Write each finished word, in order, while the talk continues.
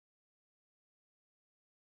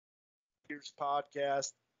Vikings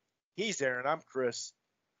podcast. He's Aaron. I'm Chris.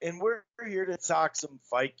 And we're here to talk some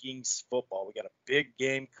Vikings football. We got a big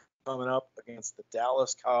game coming up against the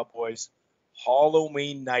Dallas Cowboys.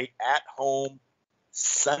 Halloween night at home.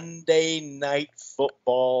 Sunday night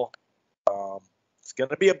football. It's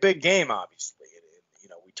going to be a big game, obviously.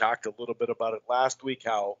 We talked a little bit about it last week,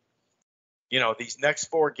 how, these next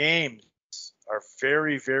four games are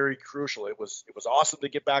very, very crucial. It was awesome to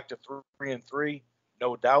get back to 3-3,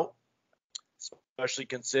 no doubt, especially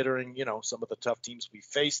considering, some of the tough teams we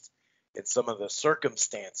faced and some of the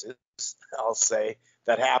circumstances, I'll say,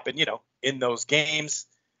 that happened, in those games.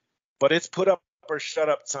 But it's put up or shut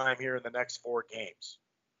up time here in the next four games.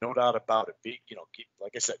 No doubt about it.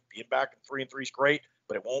 Like I said, being back in 3-3 is great,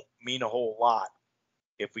 but it won't mean a whole lot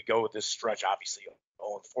if we go with this stretch, obviously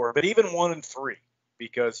 0-4, but even 1-3,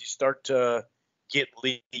 because you start to get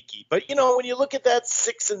leaky. But, when you look at that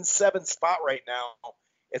 6 and 7 spot right now,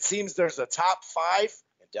 it seems there's a top five,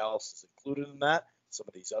 and Dallas is included in that. Some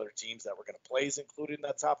of these other teams that we're going to play is included in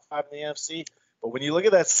that top five in the NFC. But when you look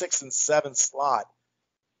at that 6 and 7 slot,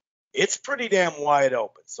 it's pretty damn wide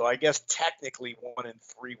open. So I guess technically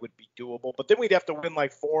 1-3 would be doable, but then we'd have to win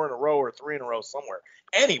like 4 in a row or 3 in a row somewhere.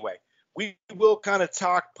 Anyway, we will kind of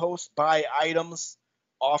talk post-buy items,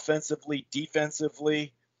 offensively,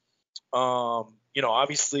 defensively.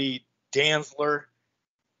 Obviously Dantzler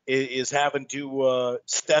is having to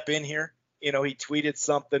step in here. He tweeted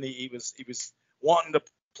something. He was wanting to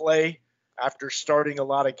play after starting a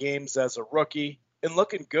lot of games as a rookie and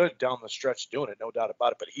looking good down the stretch doing it, no doubt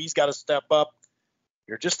about it. But he's got to step up.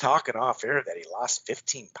 You're just talking off air that he lost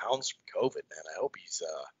 15 pounds from COVID, man. I hope he's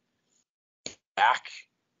back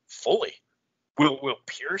fully. Will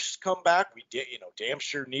Pierce come back? We did, damn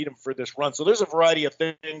sure need him for this run. So there's a variety of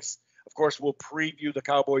things. Of course, we'll preview the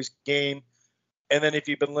Cowboys game. And then if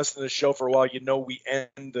you've been listening to the show for a while, we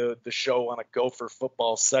end the show on a Gopher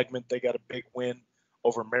football segment. They got a big win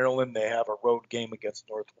over Maryland. They have a road game against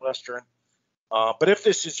Northwestern. But if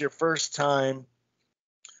this is your first time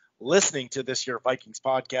listening to this here Vikings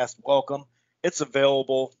podcast, welcome. It's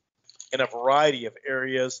available in a variety of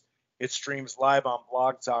areas. It streams live on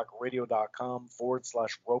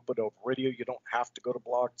blogtalkradio.com/Rope-A-Dope Radio. You don't have to go to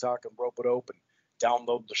Blog Talk and Rope-A-Dope and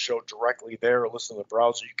download the show directly there or listen to the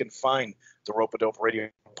browser. You can find the Rope-A-Dope Radio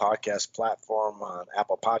podcast platform on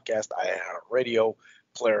Apple Podcast, iHeartRadio,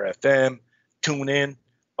 Player FM, TuneIn,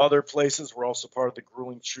 other places. We're also part of the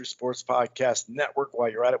Grueling Truth Sports Podcast Network. While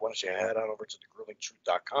you're at it, why don't you head on over to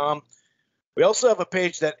thegruelingtruth.com. We also have a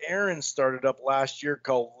page that Aaron started up last year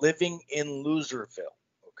called Living in Loserville.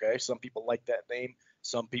 Okay, some people like that name.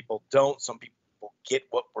 Some people don't. Some people get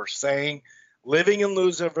what we're saying. Living in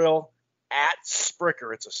Loserville at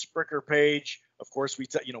Spricker. It's a Spricker page. Of course, we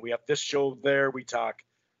have this show there. We talk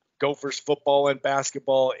Gophers football and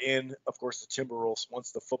basketball in, of course, the Timberwolves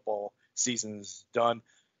once the football season is done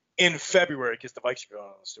in February because the Vikings are going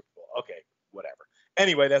on the Super Bowl. Okay, whatever.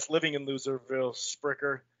 Anyway, that's Living in Loserville,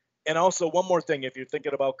 Spricker. And also one more thing, if you're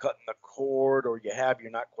thinking about cutting the cord or you're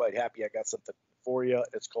not quite happy, I got something for you.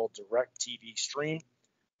 It's called Direct TV Stream.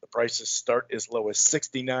 The prices start as low as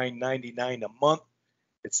 $69.99 a month.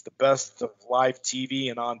 It's the best of live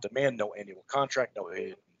TV and on demand, no annual contract, no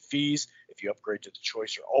hidden fees. If you upgrade to the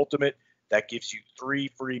Choice or Ultimate, that gives you 3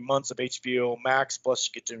 free months of HBO Max, plus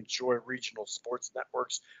you get to enjoy regional sports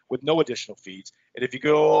networks with no additional fees. And if you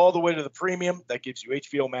go all the way to the premium, that gives you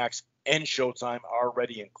HBO Max and Showtime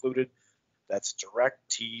already included. That's Direct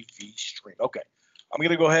TV Stream. Okay, I'm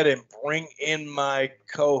going to go ahead and bring in my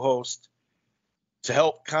co-host to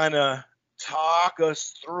help kind of talk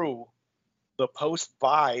us through the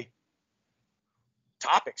post-buy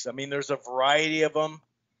topics. I mean, there's a variety of them,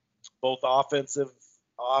 both offensively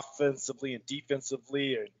and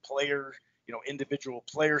defensively, and player, individual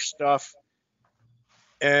player stuff.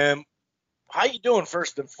 And how you doing,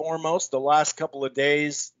 first and foremost? The last couple of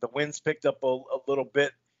days, the winds picked up a little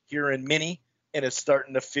bit here in Minnie, and it's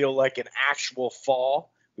starting to feel like an actual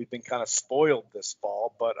fall. We've been kind of spoiled this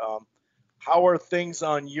fall, but how are things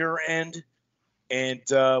on your end? And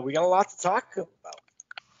we got a lot to talk about.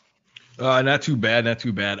 Not too bad.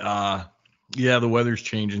 Yeah, the weather's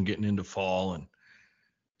changing, getting into fall, and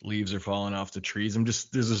leaves are falling off the trees. there's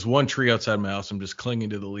this one tree outside my house. I'm just clinging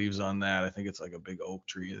to the leaves on that. I think it's like a big oak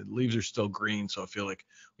tree. The leaves are still green, so I feel like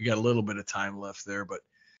we got a little bit of time left there. But,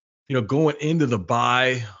 going into the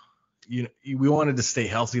bye, we wanted to stay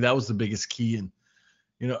healthy. That was the biggest key. And,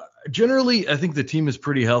 generally, I think the team is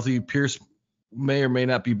pretty healthy. Pierce may or may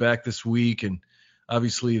not be back this week. And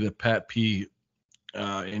obviously the Pat P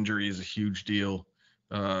injury is a huge deal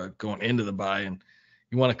going into the bye. And,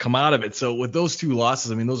 you want to come out of it. So with those two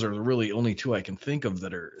losses, I mean, those are really only two I can think of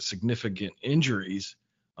that are significant injuries.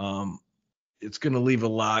 It's going to leave a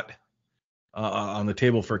lot on the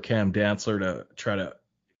table for Cam Dantzler to try to,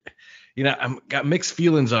 I've got mixed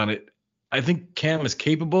feelings on it. I think Cam is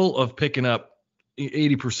capable of picking up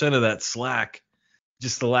 80% of that slack,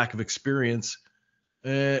 just the lack of experience.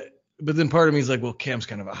 But then part of me is like, well, Cam's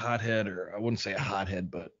kind of a hothead, or I wouldn't say a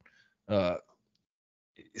hothead, but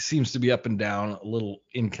it seems to be up and down, a little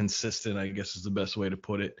inconsistent, I guess is the best way to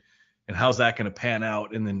put it. And how's that going to pan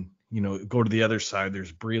out? And then, go to the other side.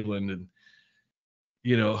 There's Breland, and,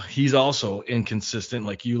 he's also inconsistent,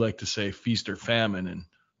 like you like to say, feast or famine. And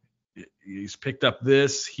he's picked up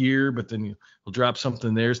this here, but then he'll drop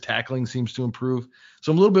something there. His tackling seems to improve.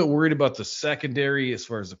 So I'm a little bit worried about the secondary as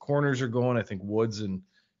far as the corners are going. I think Woods and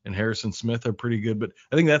Harrison Smith are pretty good, but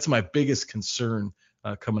I think that's my biggest concern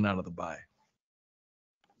coming out of the bye.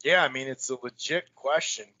 Yeah, I mean, it's a legit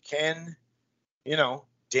question. Can,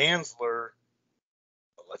 Dantzler,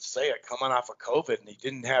 let's say, coming off of COVID, and he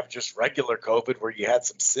didn't have just regular COVID where you had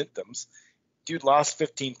some symptoms. Dude lost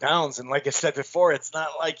 15 pounds, and like I said before, it's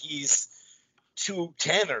not like he's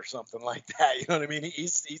 210 or something like that. You know what I mean?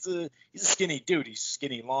 He's a skinny dude. He's a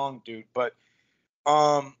skinny, long dude. But,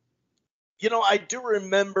 I do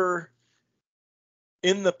remember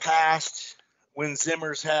in the past when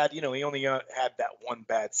Zimmer's had, he only had that one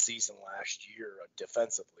bad season last year,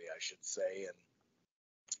 defensively, I should say.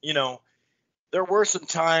 And, there were some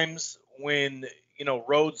times when,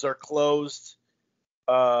 roads are closed,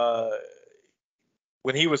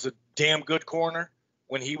 when he was a damn good corner,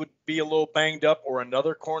 when he would be a little banged up, or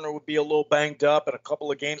another corner would be a little banged up, and a couple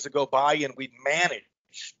of games would go by and we'd manage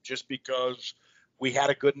just because we had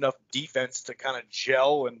a good enough defense to kind of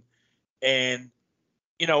gel. And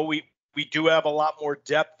we do have a lot more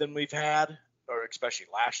depth than we've had, or especially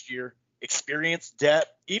last year, experience depth.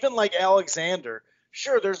 Even like Alexander,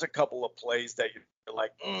 sure, there's a couple of plays that you're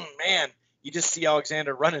like, man, you just see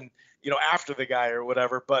Alexander running, after the guy or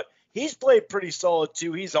whatever, but he's played pretty solid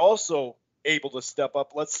too. He's also able to step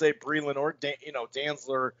up. Let's say Breland or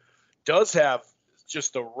Dantzler does have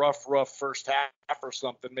just a rough first half or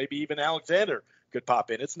something. Maybe even Alexander could pop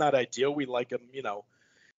in. It's not ideal. We like him,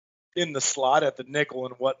 in the slot at the nickel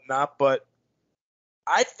and whatnot. But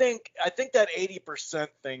I think that 80%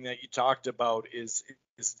 thing that you talked about is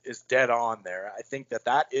dead on there. I think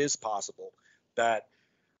that is possible. That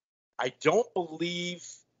I don't believe.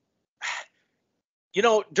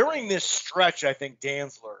 During this stretch, I think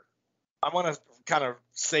Dantzler, I want to kind of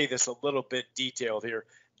say this a little bit detailed here.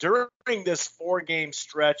 During this 4-game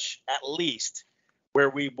stretch, at least, where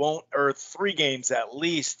we won't, or 3 games at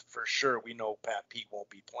least, for sure, we know Pat Pete won't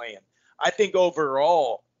be playing. I think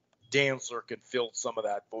overall, Dantzler could fill some of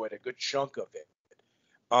that void, a good chunk of it.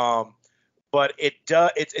 But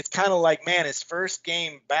it's kind of like, man, his first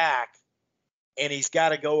game back, and he's got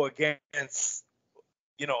to go against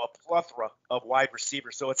a plethora of wide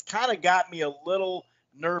receivers. So it's kind of got me a little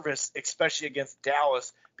nervous, especially against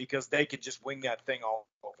Dallas, because they could just wing that thing all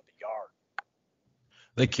over the yard.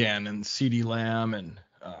 They can, and CeeDee Lamb and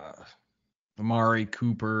Amari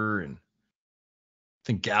Cooper, and I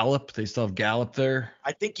think Gallup. They still have Gallup there.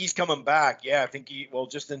 I think he's coming back. Yeah, I think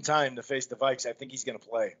just in time to face the Vikes. I think he's going to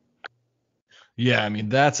play. Yeah, I mean,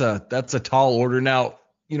 that's a tall order. Now,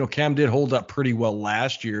 Cam did hold up pretty well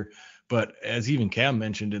last year. But as even Cam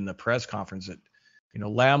mentioned in the press conference, that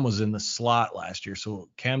Lamb was in the slot last year, so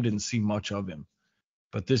Cam didn't see much of him.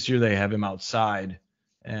 But this year they have him outside,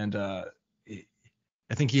 and I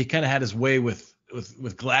think he kind of had his way with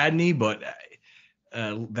Gladney, but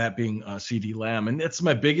that being CeeDee Lamb, and that's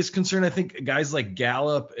my biggest concern. I think guys like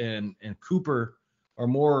Gallup and Cooper are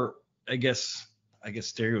more, I guess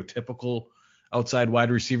stereotypical outside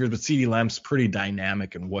wide receivers, but CeeDee Lamb's pretty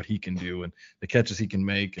dynamic in what he can do and the catches he can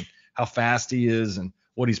make and how fast he is and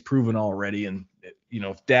what he's proven already. And,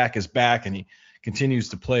 if Dak is back and he continues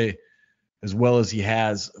to play as well as he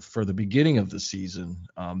has for the beginning of the season,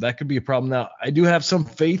 that could be a problem. Now, I do have some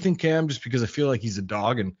faith in Cam just because I feel like he's a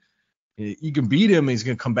dog and you can beat him and he's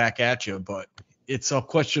going to come back at you. But it's a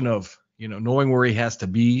question of, knowing where he has to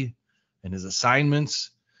be and his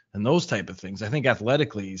assignments and those type of things. I think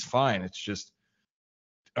athletically he's fine. It's just,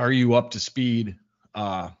 are you up to speed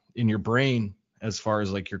in your brain as far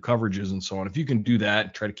as like your coverages and so on? If you can do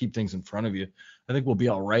that, try to keep things in front of you, I think we'll be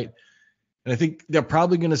all right. And I think they're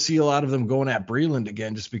probably going to see a lot of them going at Breland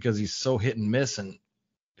again just because he's so hit and miss. And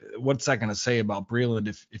what's that going to say about Breland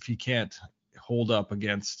if he can't hold up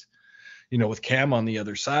against, with Cam on the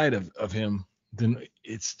other side of him? Then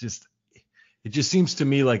it just seems to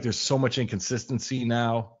me like there's so much inconsistency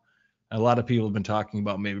now. A lot of people have been talking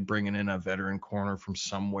about maybe bringing in a veteran corner from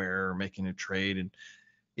somewhere or making a trade. And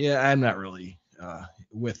yeah, I'm not really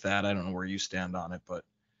with that. I don't know where you stand on it, but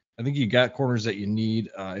I think you got corners that you need.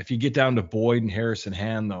 If you get down to Boyd and Harrison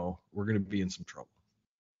Hand, though, we're going to be in some trouble.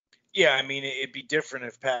 Yeah, I mean, it'd be different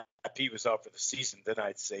if Pat P was out for the season. Then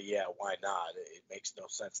I'd say, yeah, why not? It makes no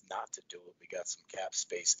sense not to do it. We got some cap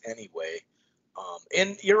space anyway.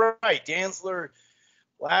 And you're right, Dantzler.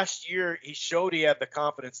 Last year, he showed he had the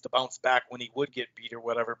confidence to bounce back when he would get beat or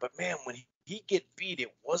whatever. But, man, when he get beat,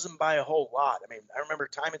 it wasn't by a whole lot. I mean, I remember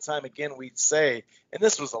time and time again we'd say, and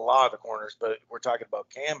this was a lot of the corners, but we're talking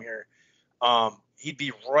about Cam here, he'd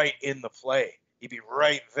be right in the play. He'd be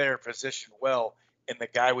right there positioned well, and the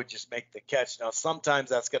guy would just make the catch. Now,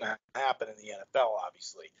 sometimes that's going to happen in the NFL,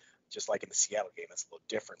 obviously, just like in the Seattle game. That's a little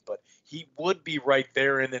different. But he would be right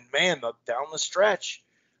there, and then, man, down the stretch,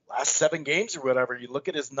 last 7 games or whatever, you look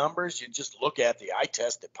at his numbers, you just look at the eye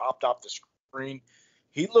test that popped off the screen.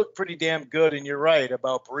 He looked pretty damn good, and you're right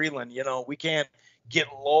about Breland. You know, we can't get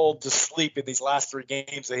lulled to sleep in these last 3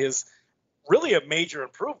 games of his really a major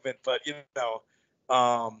improvement, but, you know,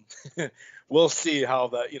 we'll see how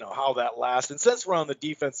that lasts. And since we're on the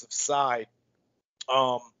defensive side,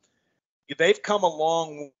 they've come a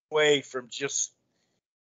long way from just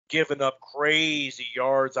giving up crazy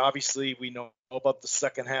yards. Obviously, we know about the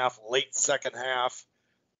second half, late second half,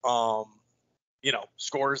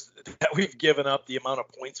 scores that we've given up, the amount of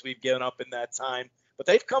points we've given up in that time. But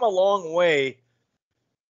they've come a long way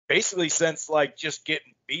basically since like just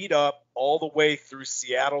getting beat up all the way through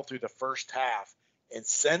Seattle through the first half. And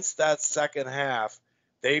since that second half,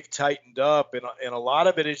 they've tightened up. And a lot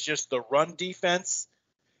of it is just the run defense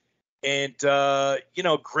and,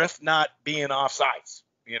 Griff not being offsides,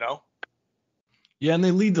 Yeah, and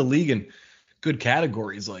they lead the league in good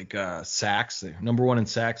categories like sacks. They're number 1 in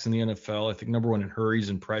sacks in the NFL. I think number 1 in hurries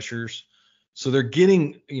and pressures. So they're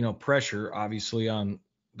getting, pressure, obviously, on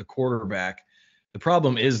the quarterback. The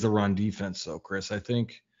problem is the run defense, though, Chris. I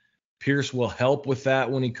think Pierce will help with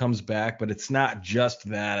that when he comes back, but it's not just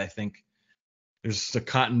that. I think there's the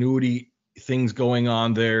continuity things going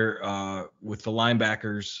on there with the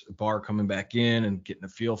linebackers, Barr coming back in and getting a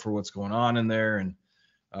feel for what's going on in there. And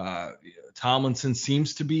Tomlinson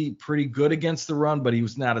seems to be pretty good against the run, but he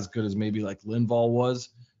was not as good as maybe like Linval was,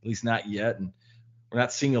 at least not yet. And we're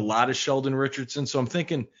not seeing a lot of Sheldon Richardson. So I'm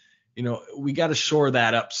thinking, we got to shore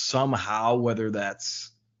that up somehow, whether that's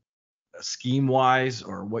scheme wise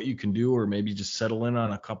or what you can do, or maybe just settle in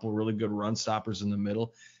on a couple of really good run stoppers in the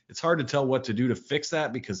middle. It's hard to tell what to do to fix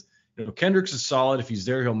that because, Kendricks is solid. If he's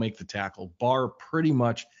there, he'll make the tackle. Barr pretty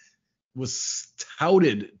much was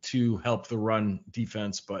touted to help the run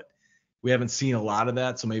defense, but we haven't seen a lot of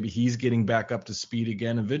that. So maybe he's getting back up to speed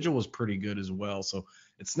again. And Vigil was pretty good as well. So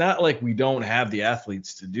it's not like we don't have the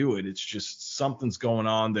athletes to do it. It's just something's going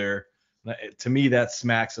on there. To me, that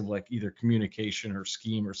smacks of like either communication or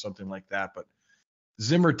scheme or something like that. But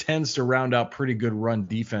Zimmer tends to round out pretty good run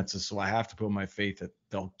defenses. So I have to put my faith that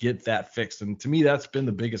they'll get that fixed. And to me, that's been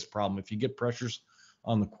the biggest problem. If you get pressures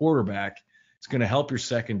on the quarterback, it's going to help your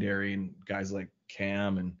secondary and guys like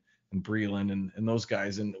Cam and Breland and those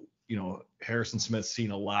guys. And, Harrison Smith's seen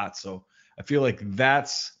a lot. So I feel like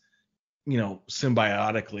that's,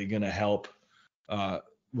 symbiotically going to help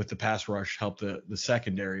with the pass rush, help the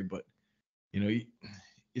secondary. But,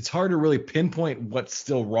 it's hard to really pinpoint what's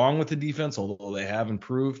still wrong with the defense, although they have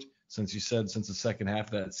improved since the second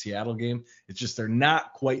half of that Seattle game. It's just they're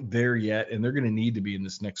not quite there yet, and they're going to need to be in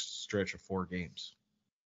this next stretch of 4 games.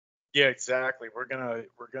 Yeah, exactly. We're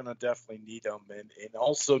gonna definitely need them, and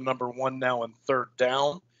also number 1 now in third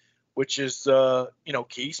down, which is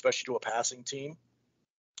key, especially to a passing team.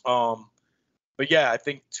 But yeah, I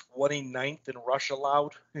think 29th in rush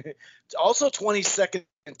allowed, also 22nd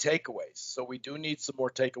in takeaways. So we do need some more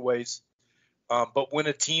takeaways. But when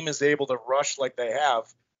a team is able to rush like they have,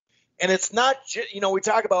 and it's not just we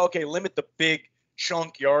talk about limit the big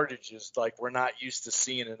chunk yardages like we're not used to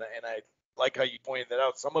seeing, and I like how you pointed that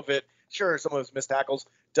out. Some of it, sure, some of his missed tackles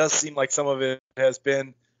does seem like some of it has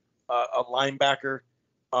been a linebacker,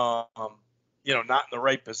 not in the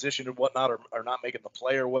right position and whatnot, or not making the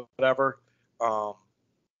play or whatever.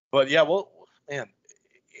 But yeah, well, man,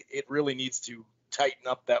 it really needs to tighten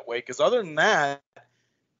up that way. Because other than that,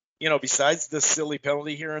 besides the silly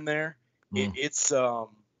penalty here and there, it's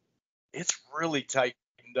really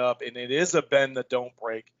tightened up, and it is a bend that don't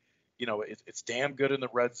break. It's damn good in the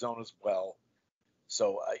red zone as well.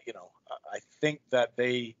 So, I think that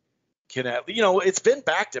they can it's been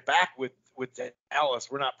back to back with Dallas.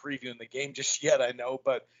 We're not previewing the game just yet, I know,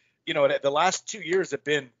 but, the last 2 years have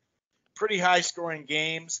been pretty high scoring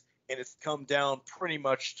games. and it's come down pretty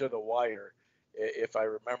much to the wire, if I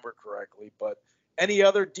remember correctly. But any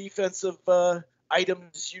other defensive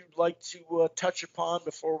items you'd like to touch upon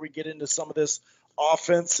before we get into some of this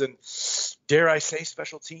offense and, dare I say,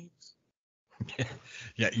 special teams?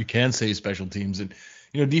 Yeah, you can say special teams. And,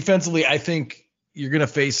 defensively, I think you're going to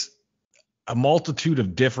face a multitude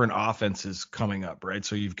of different offenses coming up, right?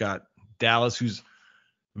 So you've got Dallas, who's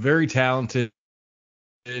very talented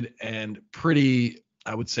and pretty,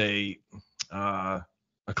 I would say, a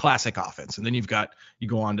classic offense. And then you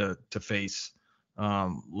go on to face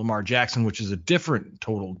Lamar Jackson, which is a different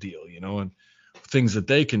total deal, and things that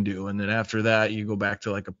they can do. And then after that, you go back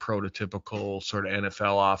to like a prototypical sort of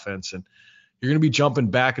NFL offense, and you're going to be jumping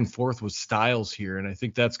back and forth with styles here. And I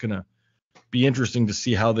think that's going to be interesting to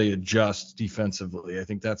see how they adjust defensively. I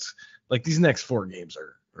think that's like these next 4 games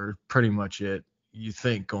are pretty much it. You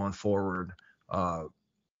think going forward,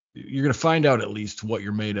 you're going to find out at least what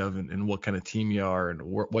you're made of and what kind of team you are and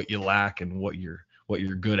what you lack and what you're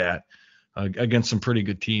good at against some pretty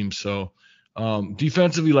good teams. So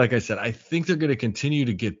defensively, like I said, I think they're going to continue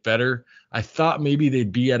to get better. I thought maybe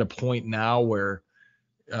they'd be at a point now where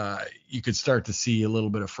you could start to see a little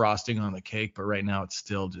bit of frosting on the cake, but right now it's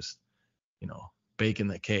still just, baking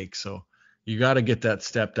the cake. So you got to get that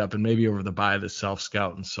stepped up, and maybe over the bye, the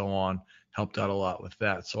self-scout and so on helped out a lot with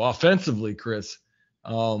that. So offensively, Chris.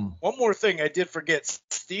 One more thing I did forget.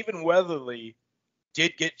 Stephen Weatherly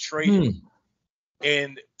did get traded,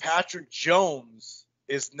 and Patrick Jones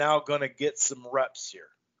is now going to get some reps here.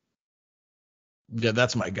 Yeah,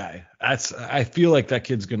 that's my guy. I feel like that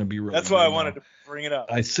kid's going to be really That's why I wanted to bring it up.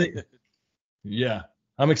 Yeah,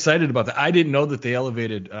 I'm excited about that. I didn't know that they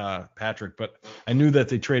elevated Patrick, but I knew that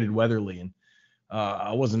they traded Weatherly, and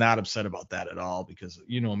I wasn't that upset about that at all because,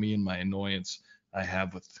 me and my annoyance I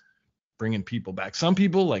have with bringing people back. Some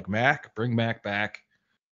people like Mac, bring Mac back.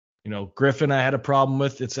 Griffin I had a problem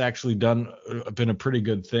with. It's actually been a pretty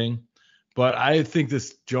good thing. But I think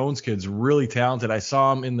this Jones kid's really talented. I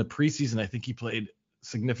saw him in the preseason. I think he played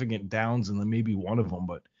significant downs in maybe one of them,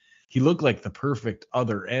 but he looked like the perfect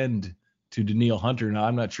other end to Danielle Hunter. Now,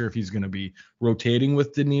 I'm not sure if he's going to be rotating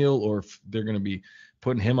with Danielle or if they're going to be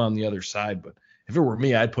putting him on the other side. But if it were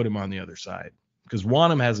me, I'd put him on the other side because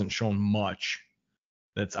Wanham hasn't shown much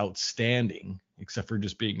that's outstanding except for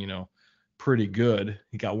just being, pretty good.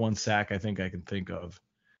 He got 1 sack I think I can think of.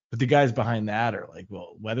 But the guys behind that are like,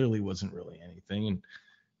 well, Weatherly wasn't really anything.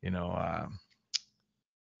 And,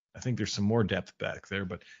 I think there's some more depth back there.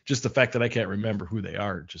 But just the fact that I can't remember who they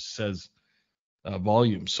are just says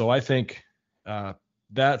volume. So I think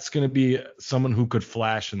that's going to be someone who could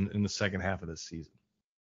flash in the second half of this season.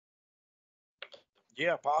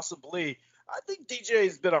 Yeah, possibly. I think DJ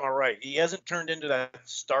has been all right. He hasn't turned into that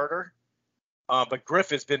starter. But Griff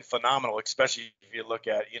has been phenomenal, especially if you look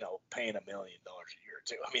at, paying $1 million a year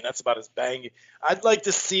too. I mean, that's about as bang. I'd like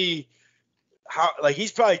to see how,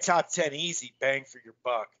 he's probably top 10 easy bang for your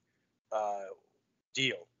buck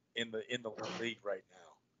deal in the league right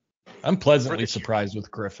now. I'm pleasantly surprised with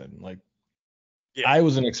Griffin. I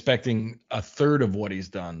wasn't expecting a third of what he's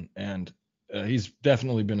done, and he's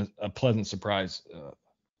definitely been a pleasant surprise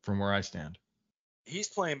from where I stand. He's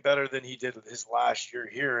playing better than he did his last year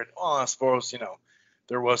here. And I suppose,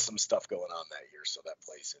 there was some stuff going on that year, so that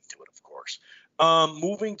plays into it, of course.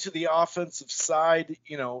 Moving to the offensive side,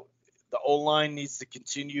 the O-line needs to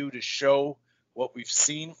continue to show what we've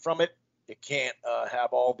seen from it. It can't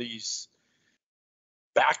have all these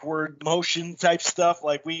backward motion type stuff.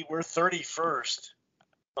 We're 31st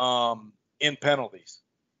in penalties.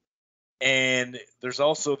 And there's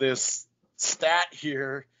also this stat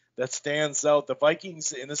here that stands out. The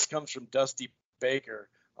Vikings, and this comes from Dusty Baker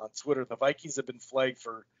on Twitter, the Vikings have been flagged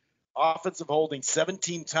for offensive holding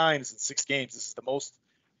 17 times in 6 games. This is the most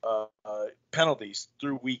penalties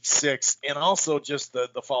through week 6. And also just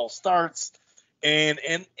the false starts and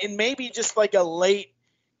maybe just like a late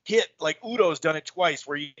hit, like Udo's done it twice,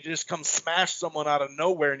 where you just come smash someone out of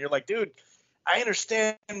nowhere and you're like, dude, I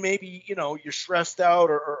understand maybe, you're stressed out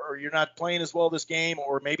or you're not playing as well this game,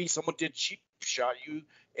 or maybe someone did cheap shot you.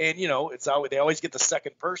 And, it's always, they always get the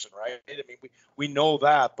second person, right? I mean, we know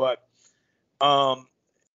that, but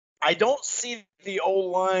I don't see the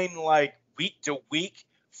O-line week to week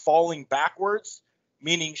falling backwards,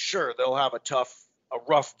 meaning sure, they'll have a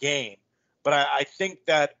rough game. But I think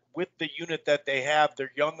that with the unit that they have,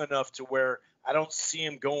 they're young enough to where I don't see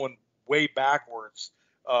them going way backwards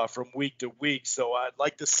from week to week. So I'd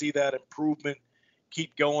like to see that improvement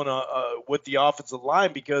keep going with the offensive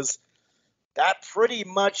line, because that pretty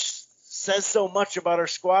much says so much about our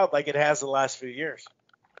squad like it has the last few years.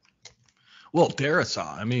 Well,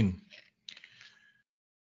 Darisaw, I mean,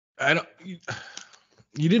 I don't. You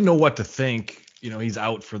didn't know what to think. He's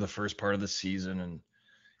out for the first part of the season, and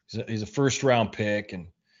he's a first round pick, and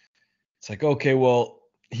it's like, okay, well,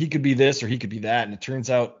 he could be this or he could be that, and it turns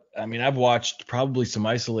out, I mean, I've watched probably some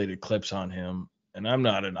isolated clips on him, and I'm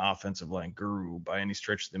not an offensive line guru by any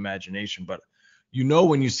stretch of the imagination, but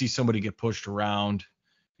when you see somebody get pushed around,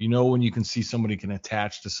 when you can see somebody can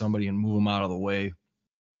attach to somebody and move them out of the way,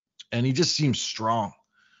 and he just seems strong.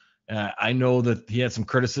 I know that he had some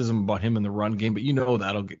criticism about him in the run game, but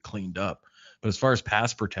that'll get cleaned up. But as far as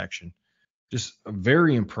pass protection, just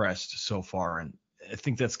very impressed so far. And I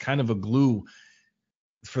think that's kind of a glue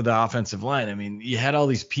for the offensive line. I mean, you had all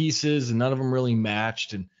these pieces and none of them really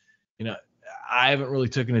matched. And, I haven't really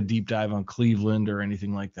taken a deep dive on Cleveland or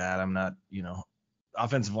anything like that. I'm not,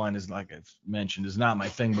 offensive line is, like I've mentioned, is not my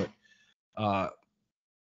thing, but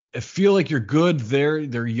I feel like you're good.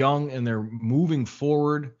 They're young and they're moving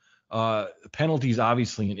forward. Penalties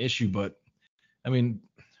obviously an issue, but I mean,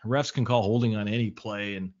 refs can call holding on any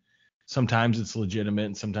play, and sometimes it's legitimate,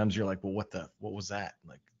 and sometimes you're like, well, what was that?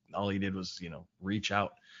 Like, all he did was, reach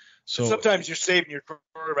out. So sometimes you're saving your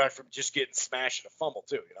quarterback from just getting smashed in a fumble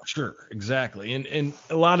too, Sure, exactly. And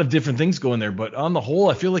a lot of different things go in there, but on the whole,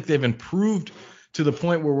 I feel like they've improved to the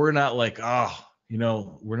point where we're not like,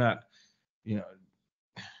 we're not,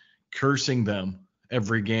 cursing them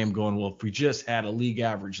every game going, well, if we just had a league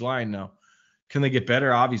average line now, can they get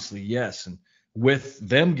better? Obviously, yes. And with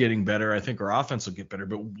them getting better, I think our offense will get better.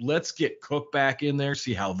 But let's get Cook back in there,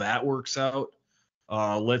 see how that works out.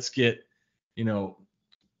 Let's get,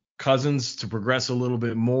 Cousins to progress a little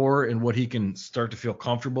bit more and what he can start to feel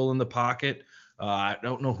comfortable in the pocket. I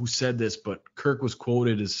don't know who said this, but Kirk was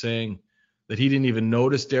quoted as saying that he didn't even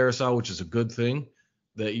notice Darisaw, which is a good thing,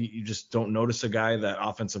 that you just don't notice a guy that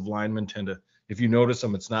offensive linemen tend to, if you notice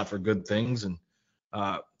them, it's not for good things. And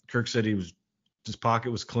Kirk said his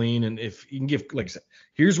pocket was clean. And if you can give, like I said,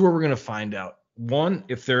 here's where we're going to find out. One,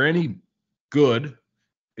 if they're any good,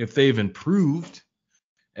 if they've improved,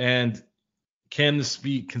 and can this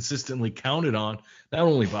be consistently counted on, not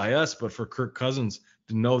only by us, but for Kirk Cousins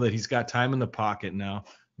to know that he's got time in the pocket now,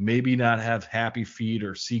 maybe not have happy feet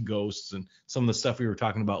or see ghosts and some of the stuff we were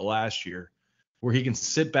talking about last year, where he can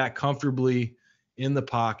sit back comfortably in the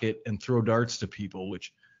pocket and throw darts to people,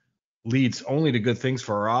 which leads only to good things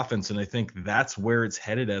for our offense. And I think that's where it's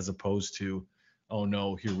headed, as opposed to, oh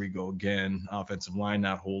no, here we go again, offensive line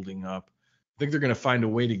not holding up. I think they're going to find a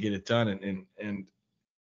way to get it done. And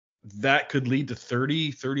that could lead to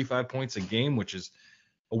 30, 35 points a game, which is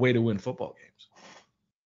a way to win football games.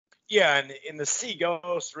 Yeah, and in the Sea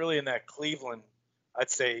Ghost, really in that Cleveland,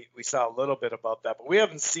 I'd say we saw a little bit about that, but we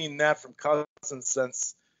haven't seen that from Cousins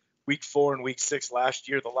since week 4 and week 6 last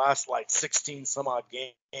year. The last 16 some odd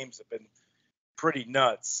games have been pretty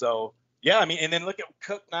nuts. So yeah, I mean, and then look at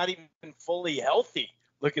Cook not even fully healthy.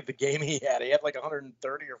 Look at the game he had. He had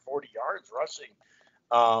 130 or 40 yards rushing.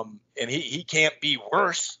 And he can't be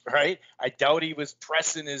worse, right? I doubt he was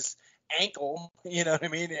pressing his ankle, you know what I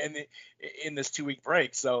mean, in this 2-week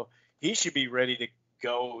break. So he should be ready to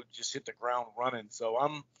go, just hit the ground running. So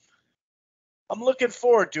I'm looking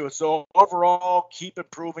forward to it. So overall, keep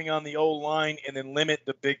improving on the O-line and then limit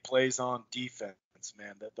the big plays on defense,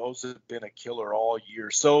 man. Those have been a killer all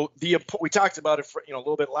year. So we talked about it for, a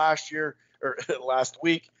little bit last year or last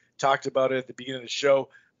week, talked about it at the beginning of the show.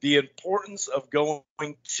 The importance of going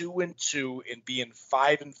 2-2 and being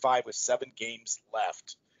 5-5 with 7 games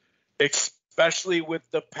left, especially with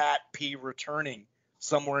the Pat P returning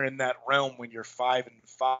somewhere in that realm when you're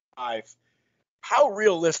 5-5. How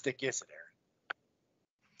realistic is it,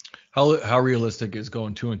 Aaron? How realistic is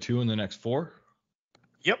going 2-2 in the next 4?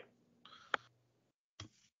 Yep.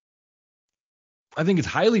 I think it's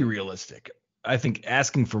highly realistic. I think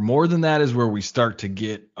asking for more than that is where we start to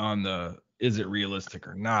get on the, is it realistic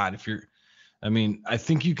or not? I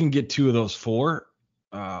think you can get 2 of those 4.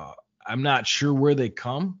 I'm not sure where they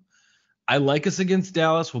come. I like us against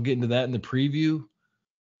Dallas. We'll get into that in the preview.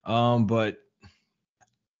 But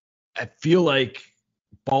I feel like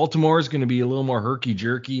Baltimore is going to be a little more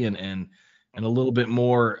herky-jerky and a little bit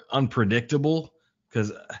more unpredictable,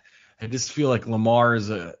 because I just feel like Lamar is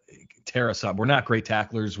a tear us up. We're not great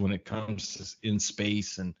tacklers when it comes to in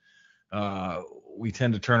space, and we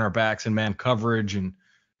tend to turn our backs in man coverage, and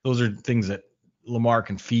those are things that Lamar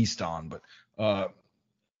can feast on. But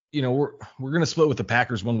we're going to split with the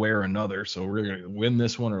Packers one way or another, so we're going to win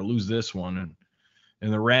this one or lose this one.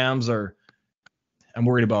 And the Rams are, I'm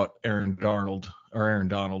worried about Aaron Donald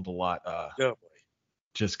a lot.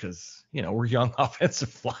 Just because, we're young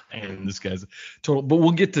offensive line, and this guy's total. But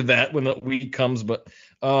we'll get to that when the week comes. But,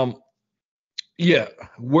 Yeah,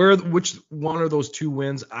 which one of those two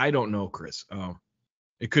wins? I don't know, Chris.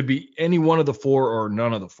 It could be any one of the four or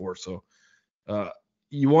none of the four. So uh,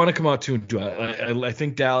 you want to come out 2-2. I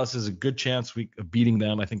think Dallas is a good chance of beating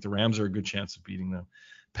them. I think the Rams are a good chance of beating them.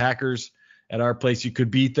 Packers at our place, you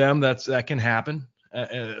could beat them. That can happen.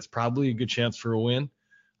 It's probably a good chance for a win.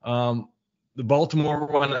 The Baltimore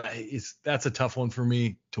one that's a tough one for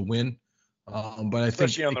me to win, but I think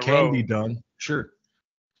Especially on it the can be road. done. Sure.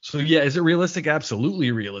 So yeah, is it realistic?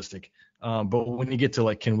 Absolutely realistic. But when you get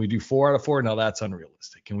to can we do 4 out of 4? No, that's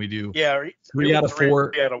unrealistic. Can we do Yeah, or 3 even out of 3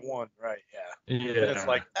 4? out of 1, right? Yeah. Then it's Yeah.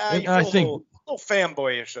 like, And you I feel a think little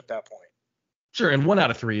fanboyish at that point. sure, and 1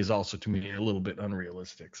 out of 3 is also to me a little bit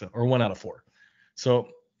unrealistic. So, or 1 out of 4. So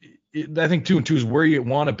I think 2-2 is where you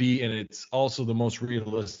want to be, and it's also the most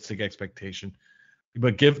realistic expectation.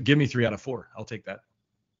 But give me 3 out of 4. I'll take that.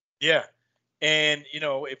 Yeah. And,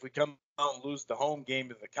 if we come out and lose the home game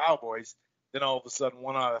to the Cowboys, then all of a sudden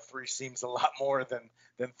 1 out of 3 seems a lot more than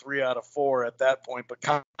 3 out of 4 at that point. But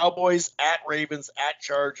Cowboys at Ravens, at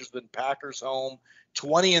Chargers, then Packers home,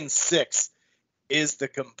 20-6 is the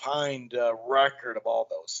combined record of all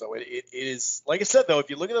those. So it is, like I said, though, if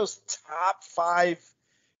you look at those top 5,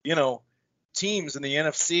 teams in the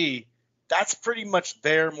NFC, that's pretty much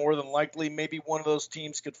there more than likely. Maybe one of those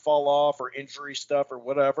teams could fall off or injury stuff or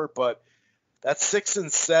whatever, but that 6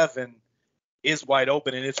 and 7 is wide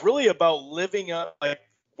open, and it's really about living up like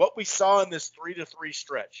what we saw in this 3-3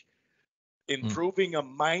 stretch, improving a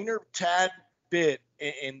minor tad bit,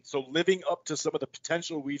 and so living up to some of the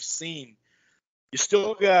potential we've seen. You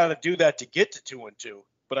still got to do that to get to 2-2,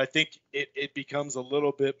 but I think it becomes a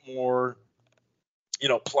little bit more,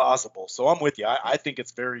 plausible. So I'm with you. I think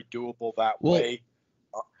it's very doable that way.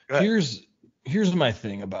 Here's my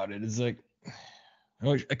thing about it. Is I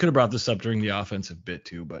could have brought this up during the offensive bit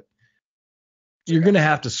too, but you're going to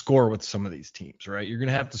have to score with some of these teams, right? You're going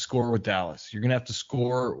to have to score with Dallas. You're going to have to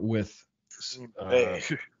score with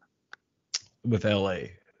LA.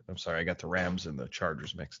 I'm sorry, I got the Rams and the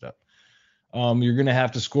Chargers mixed up. You're going to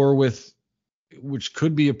have to score with, which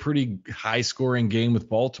could be a pretty high scoring game with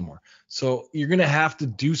Baltimore. So you're going to have to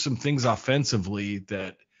do some things offensively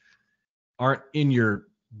that aren't in your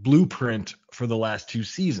blueprint for the last 2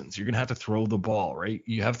 seasons. You're going to have to throw the ball, right?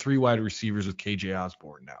 You have 3 wide receivers with KJ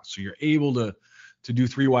Osborne now. So you're able to do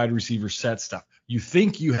 3 wide receiver set stuff. You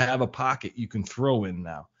think you have a pocket you can throw in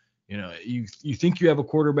now. You think you have a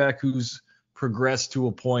quarterback who's progressed to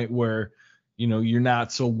a point where, you're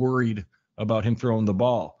not so worried about him throwing the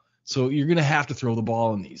ball. So you're going to have to throw the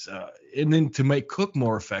ball in these. And then to make Cook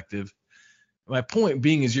more effective, my point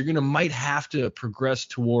being is you're might have to progress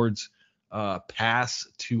towards pass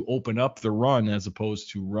to open up the run as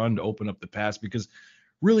opposed to run to open up the pass, because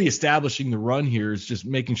really establishing the run here is just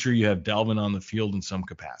making sure you have Dalvin on the field in some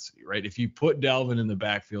capacity, right? If you put Dalvin in the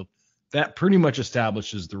backfield, that pretty much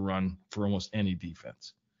establishes the run for almost any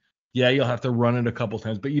defense. Yeah, you'll have to run it a couple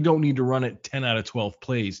times, but you don't need to run it 10 out of 12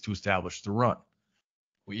 plays to establish the run.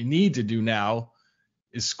 What you need to do now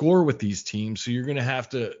is score with these teams. So you're going to have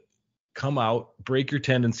to come out, break your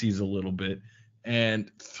tendencies a little bit,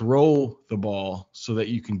 and throw the ball so that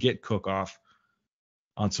you can get Cook off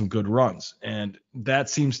on some good runs. And that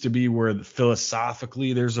seems to be where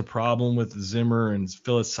philosophically there's a problem with Zimmer, and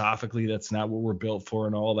philosophically that's not what we're built for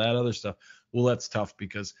and all that other stuff. Well, that's tough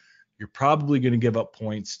because you're probably going to give up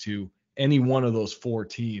points to any one of those 4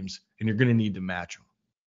 teams, and you're going to need to match them.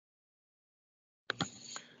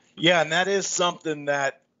 Yeah, and that is something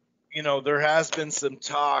that, there has been some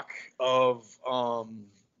talk of,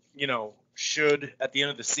 should at the end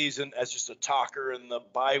of the season, as just a talker in the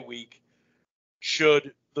bye week,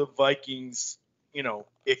 should the Vikings,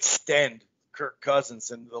 extend Kirk Cousins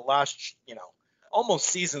in the last, almost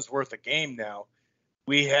season's worth of game now.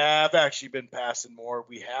 We have actually been passing more.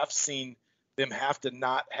 We have seen them have to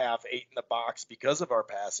not have 8 in the box because of our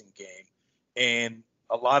passing game. And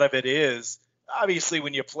a lot of it is, obviously,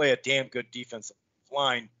 when you play a damn good defensive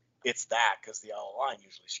line, it's that, because the other line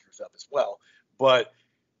usually screws up as well. But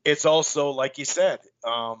it's also, like you said,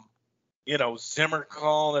 Zimmer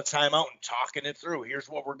calling a timeout and talking it through. Here's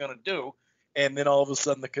what we're going to do. And then all of a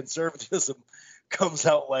sudden the conservatism comes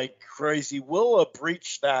out like crazy. We'll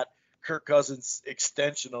breach that Kirk Cousins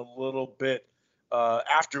extension a little bit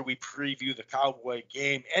after we preview the Cowboy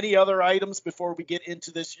game. Any other items before we get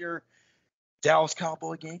into this year Dallas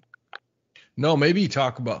Cowboy game? No, maybe you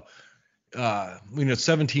talk about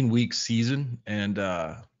 17-week season, and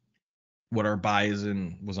what our bye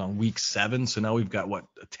was on week 7. So now we've got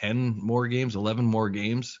 10 more games, 11 more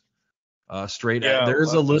games straight. Yeah,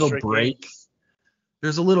 there's a little break. Games.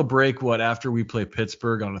 There's a little break, after we play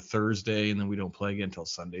Pittsburgh on a Thursday, and then we don't play again until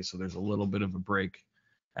Sunday, so there's a little bit of a break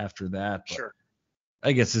after that. But Sure.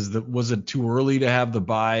 I guess was it too early to have the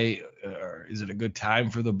bye, or is it a good time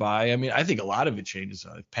for the bye? I mean, I think a lot of it changes.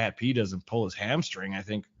 If Pat P doesn't pull his hamstring, I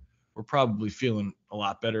think we're probably feeling a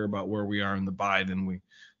lot better about where we are in the bye than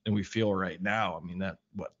we feel right now. I mean,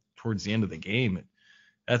 towards the end of the game,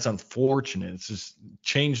 that's unfortunate. It's just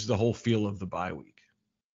changed the whole feel of the bye week.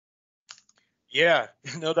 Yeah,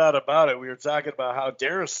 no doubt about it. We were talking about how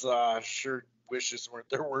Darius sure wishes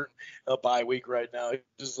there weren't a bye week right now.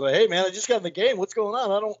 Just like, hey man, I just got in the game. What's going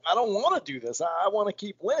on? I don't want to do this. I want to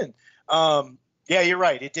keep winning. Yeah, you're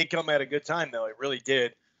right. It did come at a good time though. It really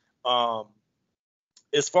did.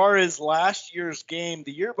 As far as last year's game,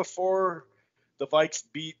 the year before the Vikes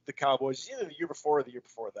beat the Cowboys, either the year before or the year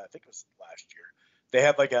before that, I think it was last year. They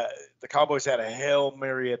had the Cowboys had a Hail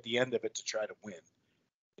Mary at the end of it to try to win.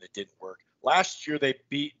 It didn't work. Last year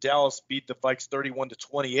Dallas beat the Vikes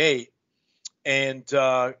 31-28, and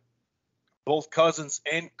both Cousins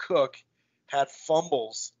and Cook had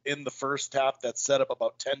fumbles in the first half that set up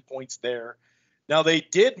about 10 points there. Now they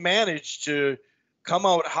did manage to come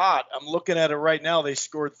out hot. I'm looking at it right now. They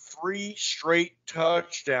scored 3 straight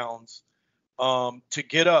touchdowns to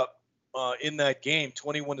get up in that game,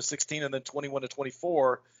 21-16 and then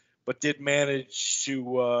 21-24, but did manage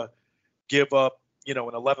to give up an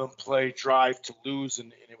 11-play drive to lose,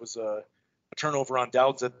 and it was a turnover on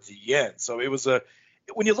downs at the end. So it was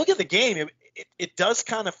when you look at the game, it does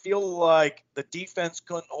kind of feel like the defense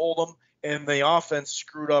couldn't hold them, and the offense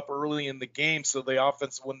screwed up early in the game, so the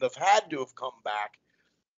offense wouldn't have had to have come back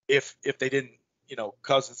if they didn't,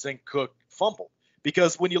 Cousins and Cook fumbled.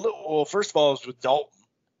 Because when you look, well, first of all, it was with Dalton,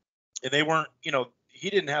 and they weren't, he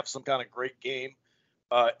didn't have some kind of great game.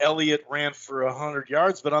 Elliott ran for 100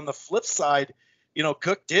 yards, but on the flip side,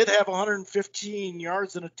 Cook did have 115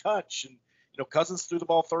 yards and a touch, and Cousins threw the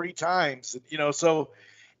ball 30 times, and so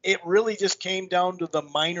it really just came down to the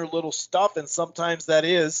minor little stuff, and sometimes that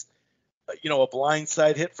is, a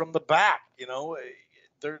blindside hit from the back.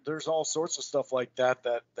 There's all sorts of stuff like that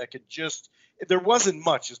could just. There wasn't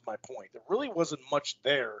much, is my point. There really wasn't much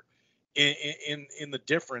there in the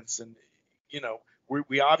difference, and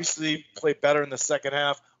we obviously played better in the second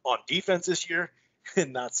half on defense this year,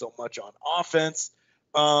 and not so much on offense.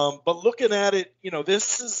 But looking at it,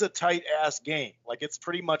 this is a tight ass game. Like, it's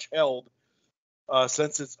pretty much held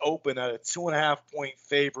since it's open at a 2.5-point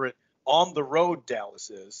favorite on the road.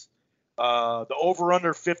 Dallas is the over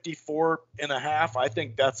under 54.5. I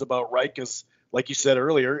think that's about right, because like you said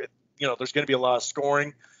earlier, there's going to be a lot of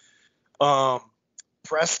scoring.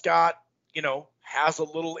 Prescott, has a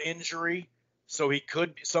little injury. So he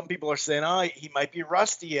could. Some people are saying, he might be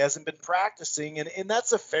rusty. He hasn't been practicing, and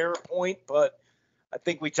that's a fair point. But I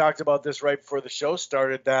think we talked about this right before the show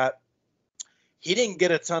started, that he didn't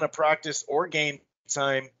get a ton of practice or game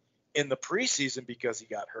time in the preseason because he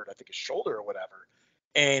got hurt. I think his shoulder or whatever,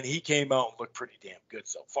 and he came out and looked pretty damn good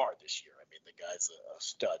so far this year. I mean, the guy's a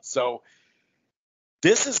stud. So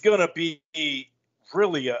this is going to be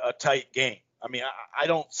really a tight game. I mean, I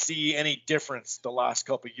don't see any difference the last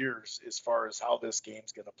couple of years as far as how this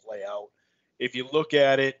game's going to play out. If you look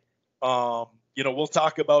at it, we'll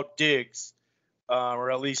talk about Diggs,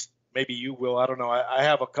 or at least maybe you will. I don't know. I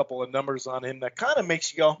have a couple of numbers on him that kind of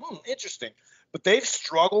makes you go, interesting. But they've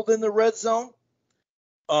struggled in the red zone.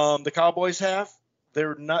 The Cowboys have.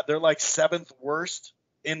 They're like 7th worst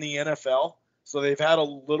in the NFL. So they've had a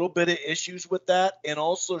little bit of issues with that, and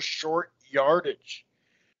also short yardage.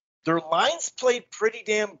 Their lines played pretty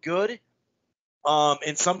damn good,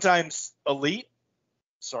 and sometimes elite.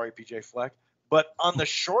 Sorry, PJ Fleck. But on the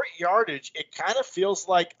short yardage, it kind of feels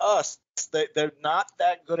like us that they're not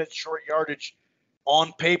that good at short yardage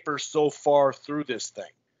on paper so far through this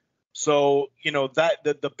thing. So, that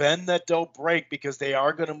the bend that don't break, because they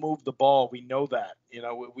are going to move the ball. We know that.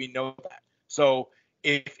 We know that. So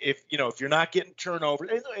if you're not getting turnover,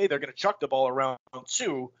 hey, they're going to chuck the ball around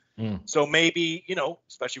too. So maybe,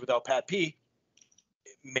 especially without Pat P,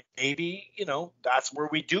 maybe, that's where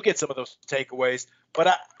we do get some of those takeaways. But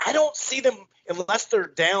I don't see them, unless they're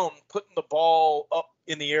down, putting the ball up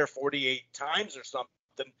in the air 48 times or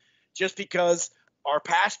something, just because our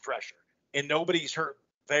pass pressure and nobody's hurt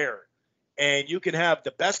there. And you can have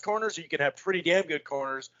the best corners, or you can have pretty damn good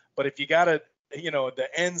corners. But if you got the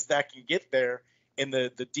ends that can get there, and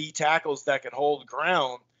the D tackles that can hold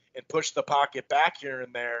ground and push the pocket back here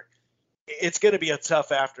and there, it's going to be a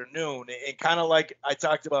tough afternoon. And kind of like I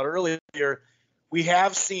talked about earlier, we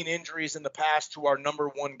have seen injuries in the past to our number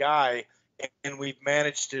one guy, and we've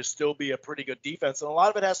managed to still be a pretty good defense. And a lot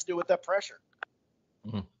of it has to do with that pressure.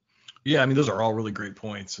 Yeah, I mean, those are all really great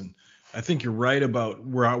points. And I think you're right about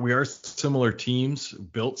we are similar teams,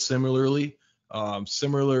 built similarly,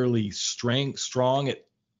 similarly strong at,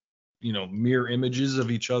 mirror images of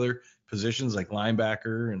each other, positions like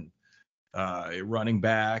linebacker and running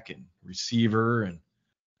back and receiver, and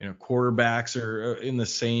quarterbacks are in the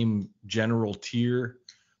same general tier.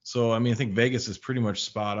 So I mean, I think Vegas is pretty much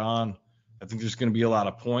spot on. I think there's going to be a lot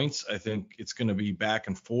of points. I think it's going to be back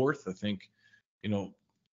and forth. I think,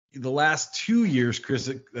 the last 2 years,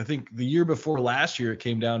 Chris, I think the year before last year, it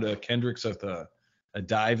came down to Kendricks with a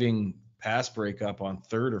diving pass breakup on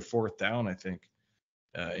third or fourth down, I think,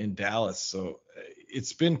 in Dallas. So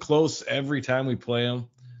it's been close every time we play them.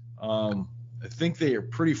 I think they are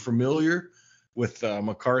pretty familiar with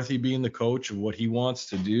McCarthy being the coach of what he wants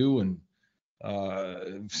to do, and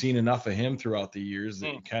I've seen enough of him throughout the years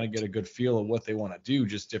that you kind of get a good feel of what they want to do,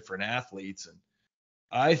 just different athletes. And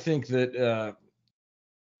I think that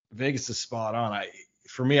Vegas is spot on.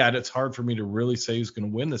 It's hard for me to really say who's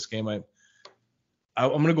going to win this game. I'm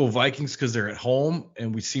going to go Vikings because they're at home,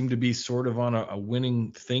 and we seem to be sort of on a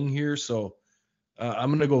winning thing here. So I'm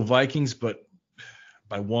going to go Vikings, but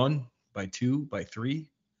by 1, by 2, by 3.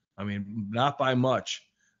 I mean, not by much.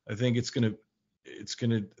 I think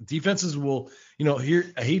defenses will,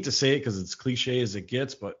 here, I hate to say it because it's cliche as it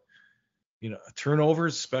gets, but,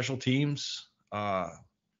 turnovers, special teams,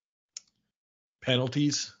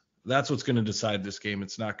 penalties, that's what's going to decide this game.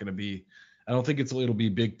 It's not going to be, I don't think it'll be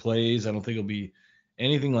big plays. I don't think it'll be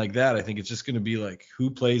anything like that. I think it's just going to be like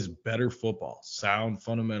who plays better football, sound,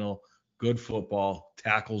 fundamental, good football,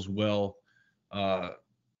 tackles well,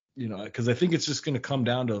 because I think it's just going to come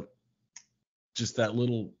down to just that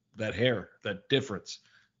hair, that difference,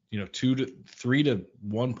 2 to 3 to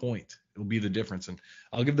 1 point. It'll be the difference. And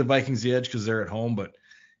I'll give the Vikings the edge because they're at home, but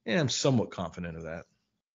I'm somewhat confident of that.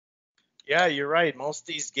 Yeah, you're right. Most of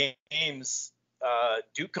these games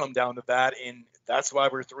do come down to that, and that's why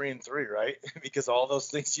we're 3-3, right? Because all those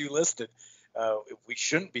things you listed, we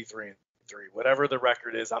shouldn't be 3-3. Whatever the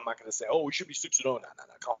record is, I'm not going to say, we should be 6-0. No,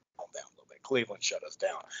 calm down a little bit. Cleveland shut us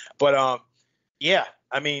down. But yeah,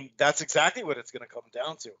 I mean, that's exactly what it's going to come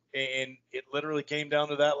down to, and it literally came down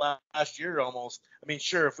to that last year almost. I mean,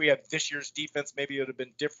 sure, if we had this year's defense, maybe it would have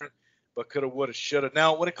been different, but coulda, woulda, shoulda.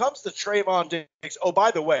 Now, when it comes to Trayvon Diggs,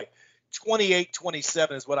 by the way,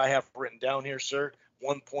 28-27 is what I have written down here, sir.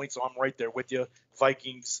 1 point, so I'm right there with you.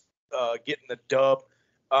 Vikings getting the dub.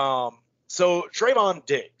 So Trayvon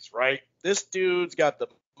Diggs, right? This dude's got the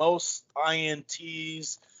most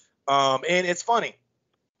INTs, and it's funny.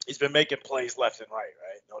 He's been making plays left and right?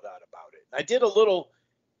 No doubt about it. I did a little.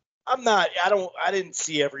 I didn't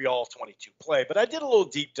see every all 22 play, but I did a little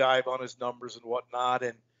deep dive on his numbers and whatnot,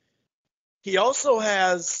 and he also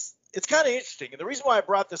has. It's kind of interesting. And the reason why I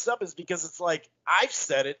brought this up is because it's like, I've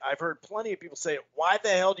said it. I've heard plenty of people say it. Why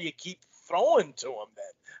the hell do you keep throwing to him then?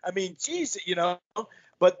 I mean, geez,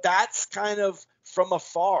 but that's kind of from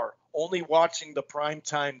afar, only watching the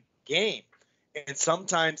primetime game. And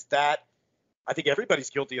sometimes I think everybody's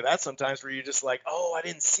guilty of that sometimes, where you're just like, I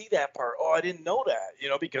didn't see that part. I didn't know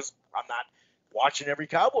that, because I'm not watching every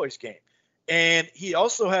Cowboys game. And he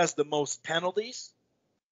also has the most penalties.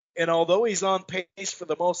 And although he's on pace for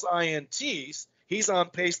the most INTs, he's on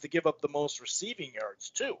pace to give up the most receiving yards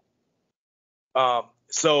too.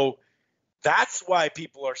 So that's why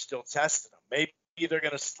people are still testing him. Maybe they're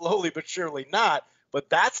going to slowly but surely not, but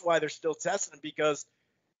that's why they're still testing him because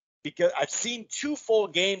I've seen 2 full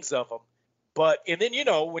games of him. And then,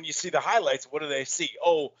 when you see the highlights, what do they see?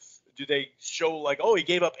 Do they show like, he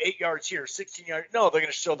gave up 8 yards here, 16 yards? No, they're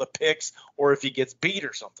going to show the picks or if he gets beat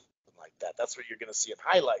or something like that. That's what you're going to see in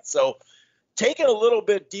highlights. So taking a little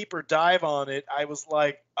bit deeper dive on it, I was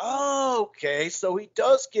like, okay, so he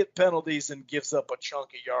does get penalties and gives up a chunk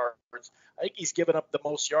of yards. I think he's given up the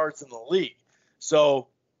most yards in the league. So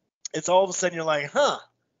it's all of a sudden you're like,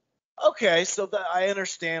 okay, so I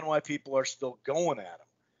understand why people are still going at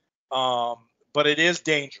him. But it is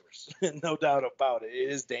dangerous, no doubt about it. It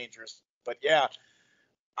is dangerous. But yeah,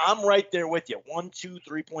 I'm right there with you. 1, 2,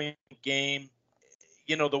 3 point game.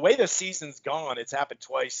 The way the season's gone, it's happened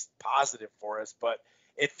twice positive for us, but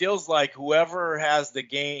it feels like whoever has the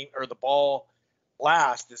game or the ball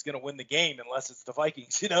last is going to win the game unless it's the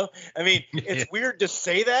Vikings, I mean, it's weird to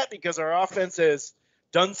say that because our offense has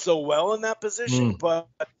done so well in that position, but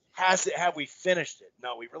have we finished it?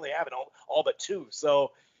 No, we really haven't, all but 2.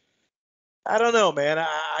 So I don't know, man.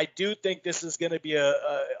 I do think this is going to be a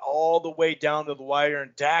all the way down to the wire,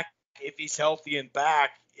 and Dak, if he's healthy and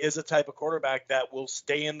back, is a type of quarterback that will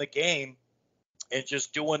stay in the game and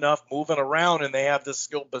just do enough moving around, and they have this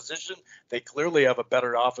skilled position. They clearly have a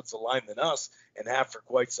better offensive line than us and have for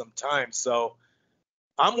quite some time. So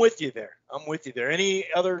I'm with you there. Any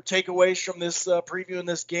other takeaways from this preview in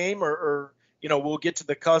this game, or we'll get to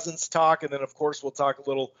the Cousins talk, and then of course we'll talk a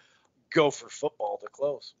little Gopher football to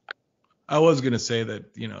close. I was gonna say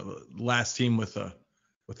that the last team with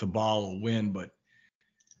the ball will win, but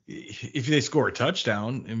if they score a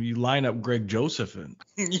touchdown and you line up Greg Joseph and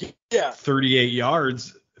 38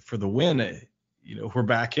 yards for the win, we're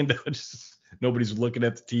back into just nobody's looking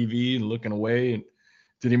at the TV and looking away. And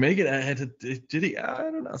did he make it? Did he?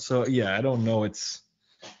 I don't know. So yeah, I don't know.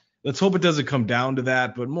 Let's hope it doesn't come down to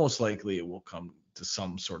that, but most likely it will come to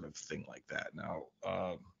some sort of thing like that.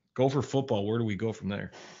 Now, Gopher football. Where do we go from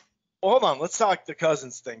there? Well, hold on. Let's talk the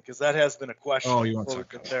Cousins thing, because that has been a question. Oh, you want to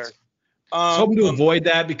talk about there? Hoping to avoid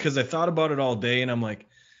that, because I thought about it all day, and I'm like,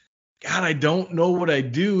 God, I don't know what I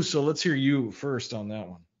do. So let's hear you first on that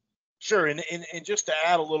one. Sure. And just to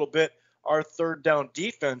add a little bit, our third down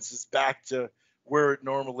defense is back to where it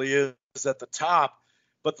normally is at the top.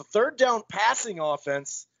 But the third down passing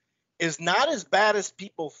offense is not as bad as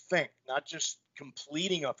people think. Not just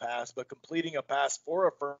completing a pass, but completing a pass for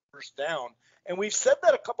a first down. And we've said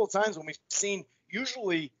that a couple of times when we've seen,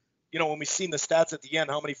 usually, when we've seen the stats at the end,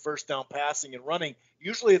 how many first down passing and running,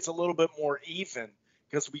 usually it's a little bit more even,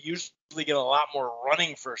 because we usually get a lot more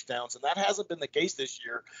running first downs, and that hasn't been the case this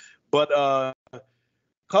year. But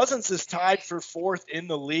Cousins is tied for fourth in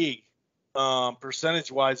the league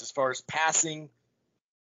percentage-wise as far as passing,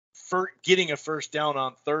 for getting a first down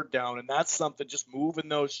on third down, and that's something, just moving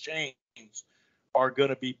those chains are going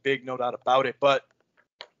to be big, no doubt about it. But,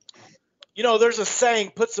 there's a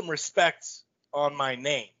saying, put some respect on my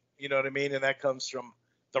name. You know what I mean? And that comes from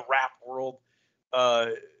the rap world.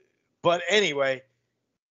 But anyway,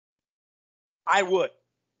 I would.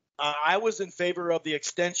 I was in favor of the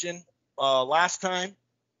extension last time.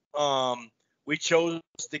 We chose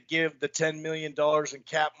to give the $10 million in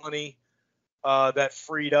cap money that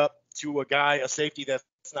freed up to a safety that's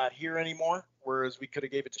not here anymore, whereas we could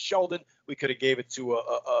have gave it to Sheldon. We could have gave it to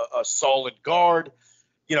a solid guard.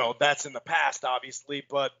 That's in the past, obviously.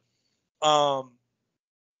 But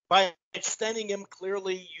by extending him,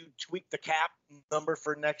 clearly you tweak the cap number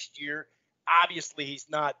for next year. Obviously, he's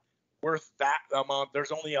not worth that amount.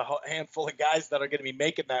 There's only a handful of guys that are going to be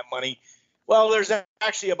making that money. Well, there's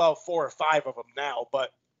actually about 4 or 5 of them now.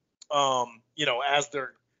 But, as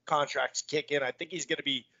their contracts kick in, I think he's going to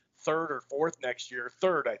be third or fourth next year.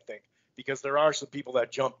 Third, I think, because there are some people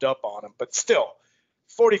that jumped up on him. But still,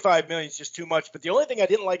 $45 million is just too much. But the only thing I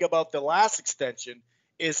didn't like about the last extension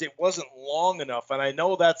is it wasn't long enough. And I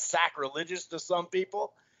know that's sacrilegious to some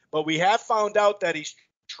people, but we have found out that he's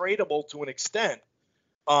tradable to an extent.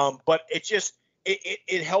 But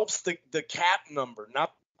it helps the cap number,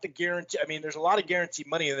 not the guarantee. I mean, there's a lot of guaranteed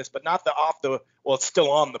money in this, but not it's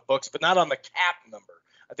still on the books, but not on the cap number.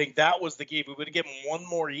 I think that was the key. If we would have given one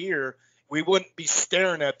more year, we wouldn't be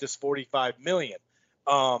staring at this $45 million.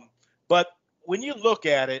 But when you look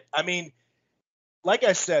at it, I mean, like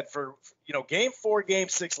I said, for game 4, game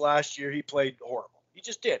 6 last year, he played horrible. He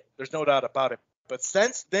just did. There's no doubt about it. But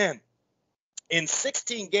since then, in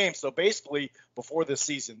 16 games, so basically before this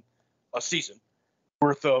season, a season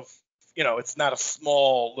worth of, it's not a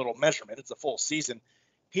small little measurement. It's a full season.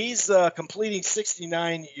 He's completing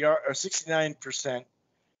 69%.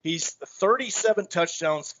 He's 37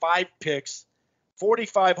 touchdowns, 5 picks,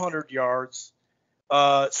 4,500 yards.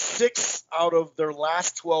 6 out of their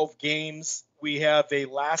last 12 games, we have a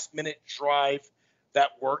last-minute drive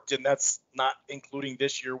that worked, and that's not including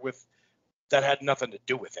this year that had nothing to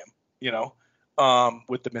do with him,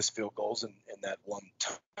 with the missed field goals and that one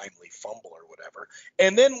timely fumble or whatever.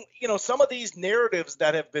 And then, some of these narratives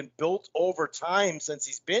that have been built over time since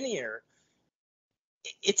he's been here,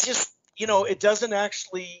 it's just, it doesn't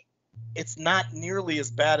actually – it's not nearly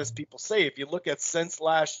as bad as people say. If you look at since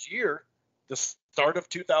last year, the start of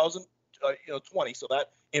 2020, so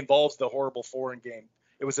that involves the horrible foreign game.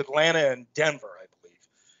 It was Atlanta and Denver, I believe.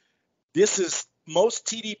 This is most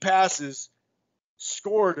TD passes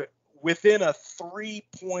scored within a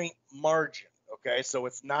 3-point margin, okay? So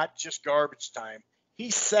it's not just garbage time.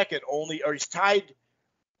 He's tied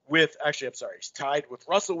with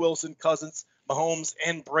Russell Wilson, Cousins, Mahomes,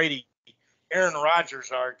 and Brady. Aaron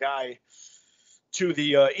Rodgers, our guy to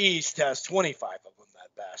the east, has 25 of them,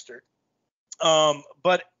 that bastard.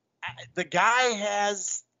 But the guy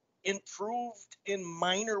has improved in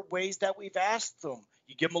minor ways that we've asked him.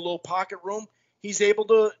 You give him a little pocket room, he's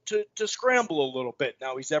able to scramble a little bit.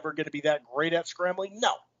 Now, he's ever going to be that great at scrambling?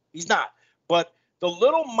 No, he's not. But the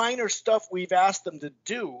little minor stuff we've asked him to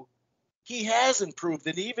do, he has improved.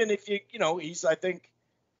 And even if he's, I think,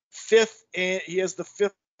 fifth, and he has the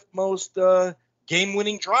fifth most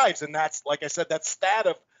game-winning drives. And that's, like I said, that stat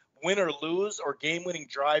of win or lose or game-winning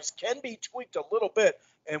drives can be tweaked a little bit.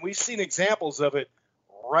 And we've seen examples of it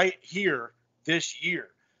right here this year.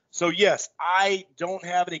 So, yes, I don't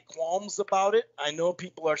have any qualms about it. I know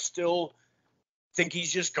people are still think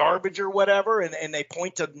he's just garbage or whatever, and they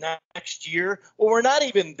point to next year. Well, we're not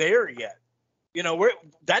even there yet.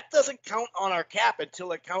 That doesn't count on our cap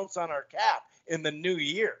until it counts on our cap in the new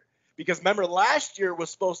year. Because remember, last year was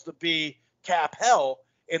supposed to be cap hell,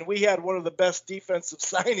 and we had one of the best defensive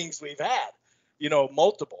signings we've had,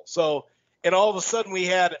 multiple. So, and all of a sudden we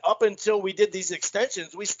had, up until we did these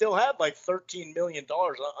extensions, we still had like $13 million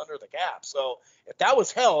under the cap. So if that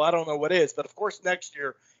was hell, I don't know what is. But, of course, next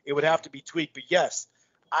year it would have to be tweaked. But, yes,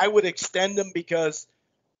 I would extend them because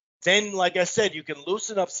then, like I said, you can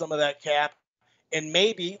loosen up some of that cap. And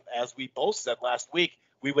maybe, as we both said last week,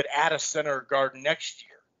 we would add a center guard next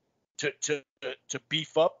year to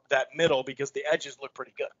beef up that middle because the edges look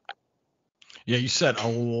pretty good. Yeah, you said a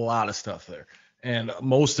lot of stuff there. And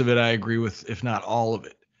most of it I agree with, if not all of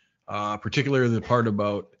it. Particularly the part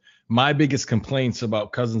about my biggest complaints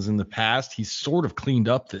about Cousins in the past, he's sort of cleaned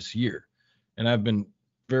up this year. And I've been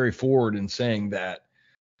very forward in saying that.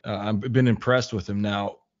 I've been impressed with him.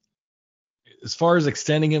 Now, as far as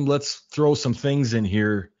extending him, let's throw some things in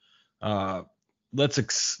here. Let's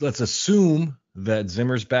assume that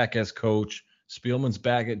Zimmer's back as coach, Spielman's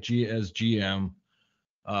back as GM.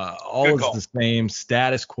 All is the same,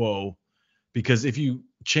 status quo. Because if you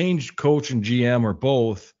change coach and GM or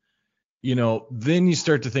both, then you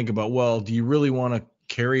start to think about, well, do you really want to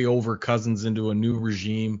carry over Cousins into a new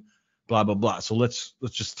regime? Blah, blah, blah. So let's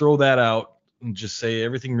just throw that out and just say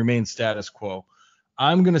everything remains status quo.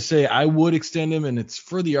 I'm going to say I would extend him, and it's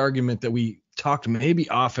for the argument that we talked maybe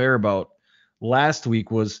off air about last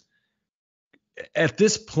week was at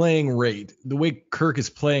this playing rate, the way Kirk is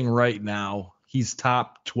playing right now, he's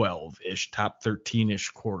top 12-ish, top 13-ish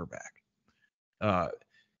quarterback.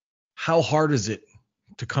 How hard is it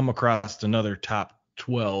to come across another top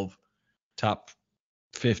 12, top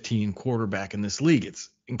 15 quarterback in this league? It's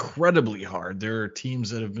incredibly hard. There are teams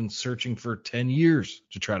that have been searching for 10 years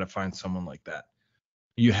to try to find someone like that.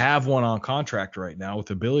 You have one on contract right now with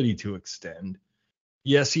ability to extend.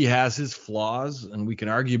 Yes, he has his flaws, and we can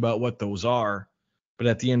argue about what those are. But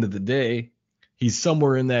at the end of the day, he's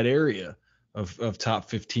somewhere in that area of top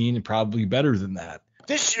 15 and probably better than that.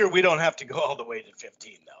 This year, we don't have to go all the way to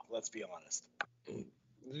 15, though. Let's be honest.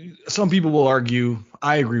 Some people will argue,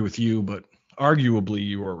 I agree with you, but arguably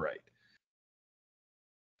you are right.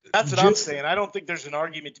 That's what I'm saying. I don't think there's an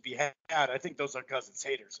argument to be had. I think those are Cousins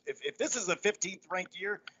haters. If this is a 15th ranked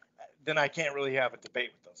year, then I can't really have a debate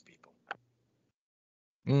with those people.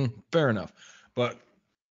 Fair enough. But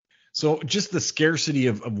so just the scarcity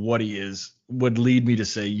of what he is would lead me to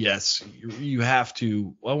say, yes, you have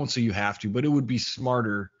to. Well, I won't say you have to, but it would be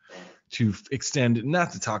smarter to extend,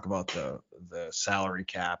 not to talk about the salary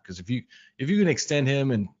cap, because if you can extend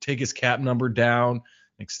him and take his cap number down,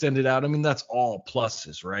 extend it out, I mean, that's all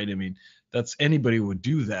pluses, right? I mean, that's anybody would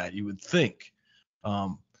do that, you would think.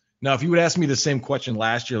 Now, if you would ask me the same question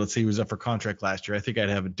last year, let's say he was up for contract last year, I think I'd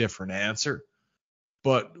have a different answer.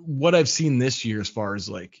 But what I've seen this year as far as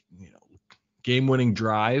game-winning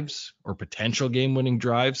drives or potential game-winning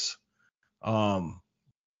drives, the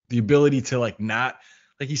ability to not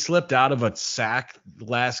he slipped out of a sack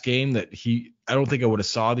last game that I don't think I would have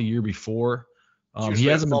saw the year before. He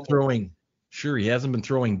hasn't been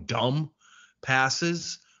throwing dumb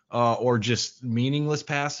passes or just meaningless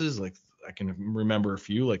passes. Like I can remember a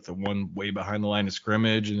few, like the one way behind the line of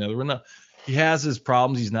scrimmage and the other one. No, he has his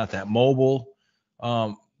problems. He's not that mobile.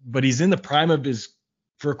 But he's in the prime of his,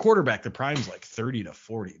 for a quarterback, the prime's like 30 to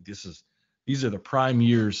 40. These are the prime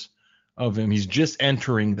years of him. He's just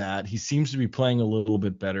entering that. He seems to be playing a little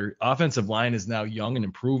bit better. Offensive line is now young and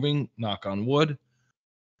improving, knock on wood.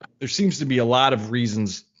 There seems to be a lot of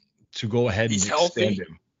reasons to go ahead and extend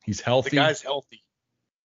him. He's healthy. The guy's healthy.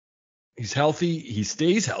 He's healthy. He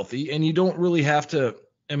stays healthy, and you don't really have to.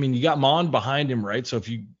 I mean, you got Mond behind him, right? So if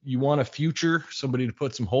you want a future, somebody to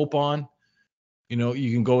put some hope on, you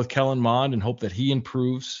can go with Kellen Mond and hope that he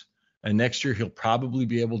improves. And next year he'll probably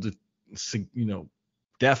be able to,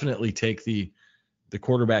 definitely take the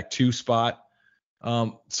quarterback 2 spot.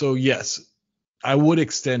 So yes, I would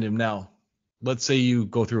extend him. Now, let's say you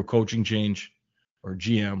go through a coaching change or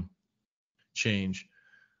GM change.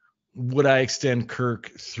 Would I extend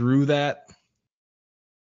Kirk through that?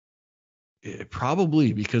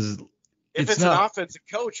 Probably, because if it's an offensive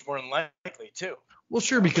coach, more than likely too. Well,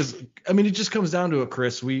 sure, because I mean, it just comes down to it,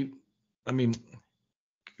 Chris. I mean,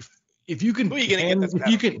 if you can, Who are you going to get that's better?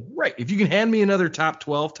 if you can hand me another top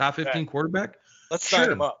 12, top 15 Right. quarterback, Let's sure,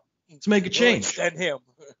 sign him up. let's make a We'll change. extend him.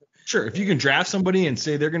 Sure, if you can draft somebody and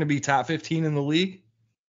say they're going to be top 15 in the league,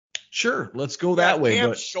 sure, let's go that way.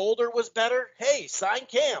 Cam's But shoulder was better. Hey, sign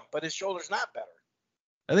Cam, but his shoulder's not better.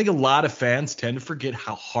 I think a lot of fans tend to forget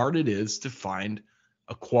how hard it is to find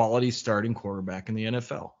a quality starting quarterback in the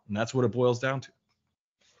NFL, and that's what it boils down to.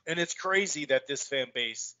 And it's crazy that this fan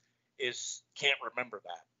base can't remember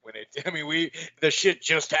that the shit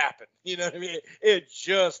just happened. You know what I mean? It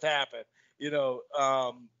just happened.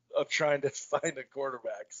 Of trying to find a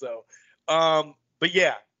quarterback. So, but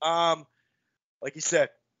yeah, like you said,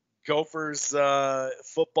 Gophers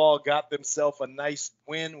football got themselves a nice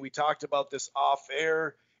win. We talked about this off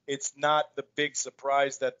air. It's not the big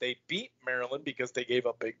surprise that they beat Maryland because they gave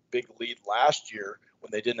a big lead last year when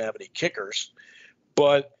they didn't have any kickers.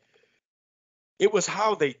 But it was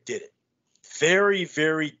how they did it. Very,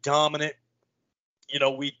 very dominant.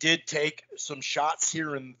 We did take some shots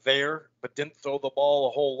here and there, but didn't throw the ball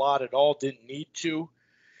a whole lot at all, didn't need to.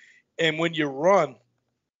 And when you run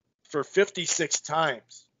for 56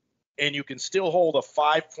 times and you can still hold a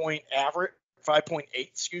 5.8 average,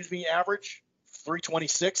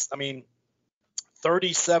 326,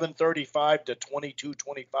 37-35 to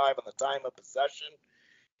 22-25 on the time of possession.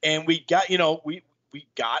 And we got, we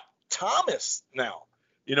got Thomas now.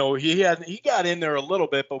 He got in there a little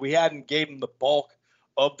bit, but we hadn't gave him the bulk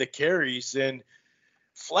of the carries. And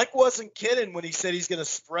Fleck wasn't kidding when he said he's going to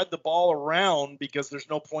spread the ball around because there's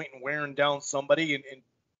no point in wearing down somebody. And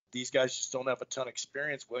these guys just don't have a ton of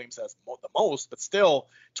experience. Williams has the most, but still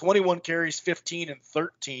 21 carries, 15 and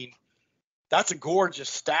 13. That's a gorgeous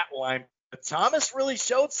stat line. But Thomas really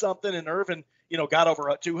showed something, and Irvin, got over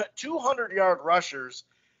 200-yard rushers.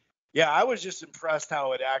 Yeah, I was just impressed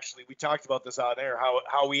how it actually, we talked about this on air,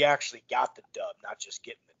 how we actually got the dub, not just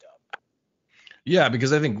getting the dub. Yeah,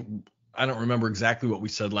 because I don't remember exactly what we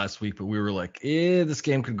said last week, but we were like, this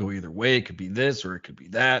game could go either way. It could be this or it could be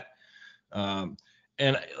that. And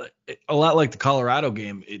a lot like the Colorado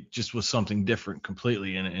game, it just was something different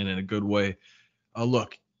completely and in a good way.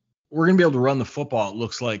 Look, we're going to be able to run the football, it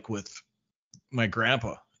looks like, with my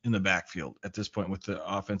grandpa in the backfield at this point with the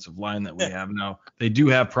offensive line that we have now. They do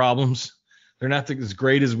have problems. They're not as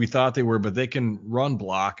great as we thought they were, but they can run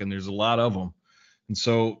block, and there's a lot of them. And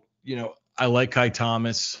so, I like Kai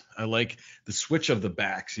Thomas. I like the switch of the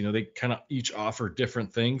backs. They kind of each offer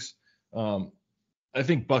different things. I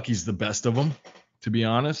think Bucky's the best of them, to be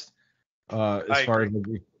honest. As far as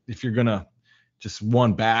if you're going to just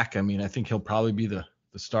one back, I think he'll probably be the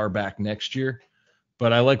star back next year.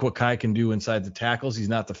 But I like what Kai can do inside the tackles. He's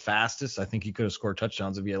not the fastest. I think he could have scored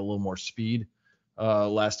touchdowns if he had a little more speed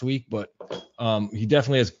last week. But he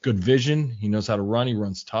definitely has good vision. He knows how to run. He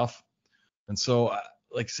runs tough. And so,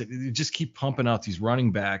 like I said, you just keep pumping out these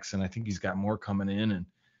running backs, and I think he's got more coming in. And,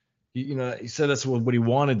 he said that's what he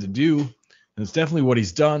wanted to do, and it's definitely what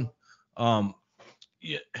he's done. The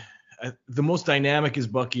most dynamic is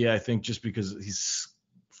Bucky, I think, just because he's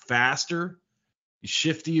faster. He's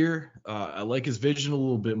shiftier. I like his vision a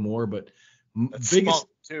little bit more, but spunk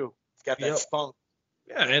too. He's got that spunk.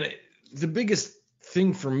 Yeah, and the biggest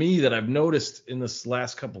thing for me that I've noticed in this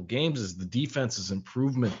last couple games is the defense's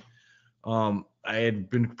improvement. I had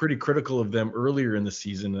been pretty critical of them earlier in the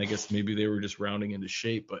season, and I guess maybe they were just rounding into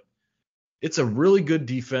shape, but it's a really good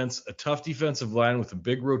defense, a tough defensive line with a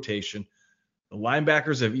big rotation. The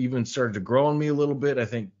linebackers have even started to grow on me a little bit. I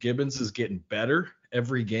think Gibbons is getting better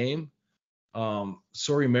every game.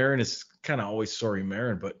 Sorry Marin is kind of always Sorry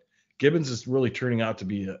Marin, but Gibbons is really turning out to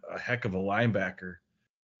be a heck of a linebacker.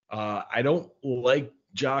 I don't like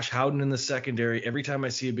Josh Howden in the secondary. Every time I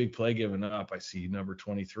see a big play given up, I see number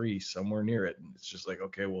 23 somewhere near it. And it's just like,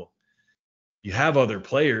 okay, well, you have other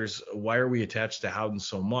players. Why are we attached to Howden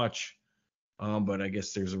so much? But I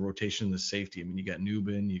guess there's a rotation in the safety. You got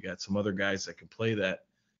Newbin, you got some other guys that can play that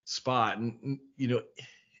spot. And,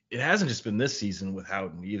 it hasn't just been this season with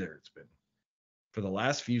Howden either. It's been for the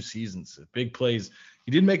last few seasons, big plays.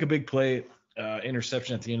 He did make a big play,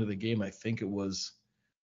 interception at the end of the game. I think it was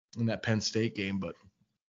in that Penn State game, but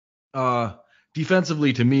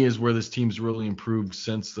defensively to me is where this team's really improved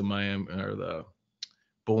since the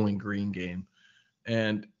Bowling Green game.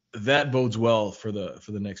 And that bodes well for the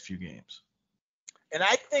next few games. And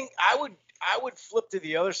I think I would flip to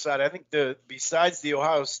the other side. I think besides the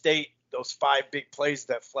Ohio State, those 5 big plays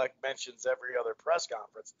that Fleck mentions every other press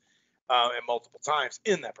conference, and multiple times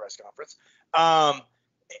in that press conference,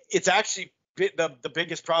 it's actually the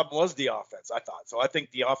biggest problem was the offense, I thought. So I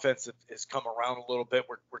think the offense has come around a little bit.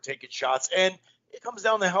 We're taking shots, and it comes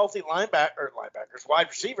down to healthy linebackers, wide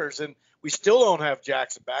receivers, and we still don't have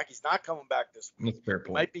Jackson back. He's not coming back this week. That's a fair point.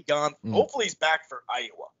 He might be gone. Mm. Hopefully he's back for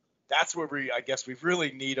Iowa. That's where I guess we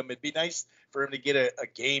really need him. It'd be nice for him to get a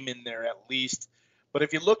game in there at least. But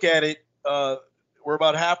if you look at it, we're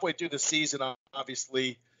about halfway through the season,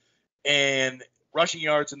 obviously, and rushing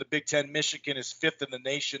yards in the Big Ten, Michigan is 5th in the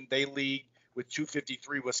nation. They lead with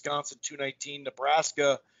 253. Wisconsin 219.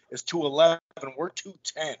 Nebraska is 211. We're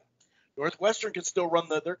 210. Northwestern can still run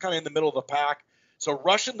they're kind of in the middle of the pack. So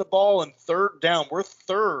rushing the ball in third down, we're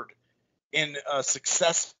third in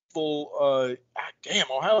successful.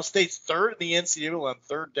 Ohio State's third in the NCAA on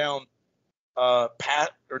third down,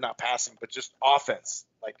 not passing, but just offense.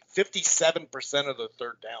 Like 57% of the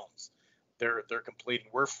third downs, they're completing.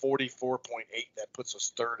 We're 44.8. That puts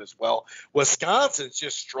us third as well. Wisconsin's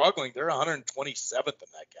just struggling. They're 127th in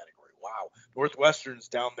that category. Wow, Northwestern's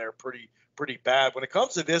down there pretty bad. When it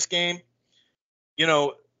comes to this game,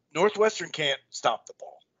 Northwestern can't stop the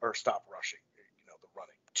ball or stop rushing, the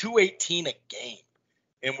running. 218 a game.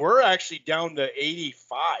 And we're actually down to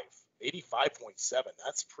 85.7.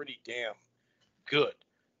 That's pretty damn good.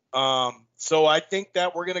 So I think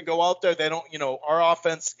that we're going to go out there. They don't, our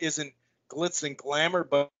offense isn't glitz and glamour,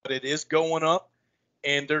 but it is going up.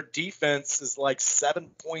 And their defense is like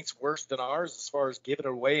 7 points worse than ours as far as giving it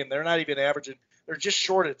away. And they're not even averaging. They're just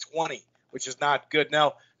short at 20, which is not good.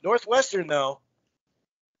 Now, Northwestern, though,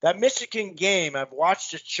 that Michigan game, I've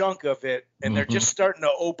watched a chunk of it, and they're just starting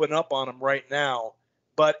to open up on them right now.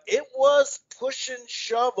 But it was push and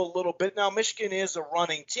shove a little bit. Now, Michigan is a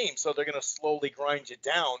running team, so they're going to slowly grind you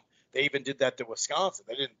down. They even did that to Wisconsin.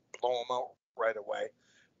 They didn't blow them out right away.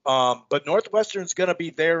 But Northwestern's going to be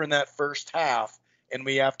there in that first half, and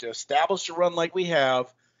we have to establish a run like we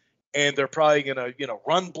have, and they're probably going to,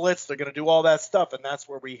 run blitz. They're going to do all that stuff, and that's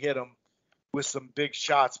where we hit them with some big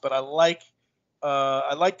shots. But I like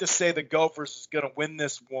to say the Gophers is going to win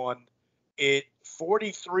this one.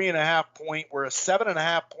 43.5 point. We're a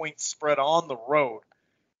 7.5 point spread on the road.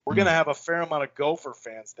 We're going to have a fair amount of Gopher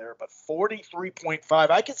fans there, but 43.5.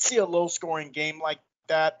 I could see a low scoring game like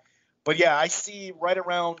that. But yeah, I see right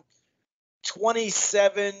around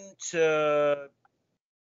 27 to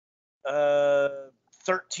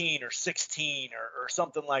 13 or 16 or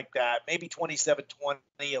something like that. Maybe 27-20,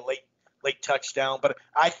 a late touchdown. But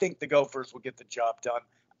I think the Gophers will get the job done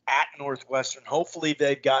at Northwestern. Hopefully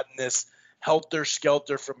they've gotten this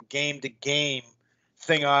helter-skelter from game to game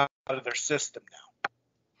thing out of their system now.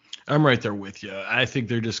 I'm right there with you. I think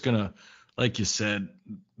they're just going to, like you said,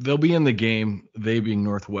 they'll be in the game, they being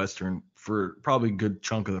Northwestern, for probably a good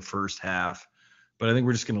chunk of the first half. But I think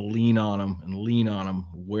we're just going to lean on them,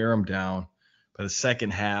 wear them down. By the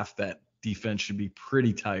second half, that defense should be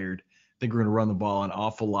pretty tired. I think we're going to run the ball an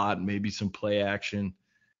awful lot, maybe some play action,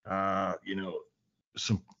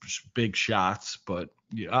 some big shots. But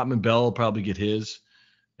Ottman Bell will probably get his.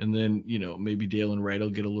 And then, maybe Dalen Wright will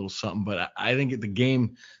get a little something. But I think the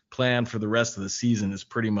game plan for the rest of the season is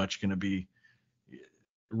pretty much going to be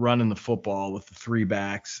running the football with the three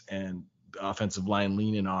backs and the offensive line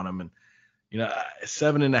leaning on them. And,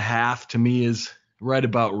 7.5 to me is right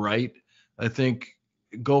about right. I think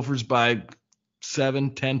Gophers by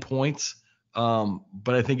 7-10 points.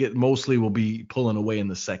 But I think it mostly will be pulling away in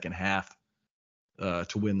the second half to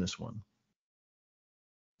win this one.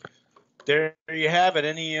 There you have it.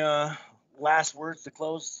 Any last words to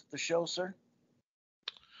close the show, sir?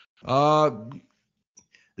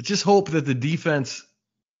 Just hope that the defense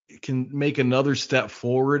can make another step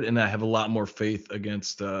forward, and I have a lot more faith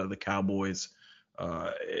against the Cowboys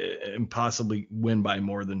and possibly win by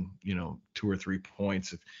more than 2 or 3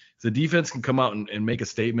 points. If the defense can come out and make a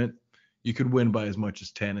statement, you could win by as much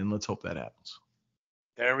as 10, and let's hope that happens.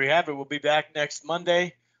 There we have it. We'll be back next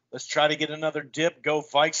Monday. Let's try to get another dip. Go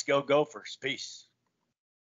Vikes, go Gophers. Peace.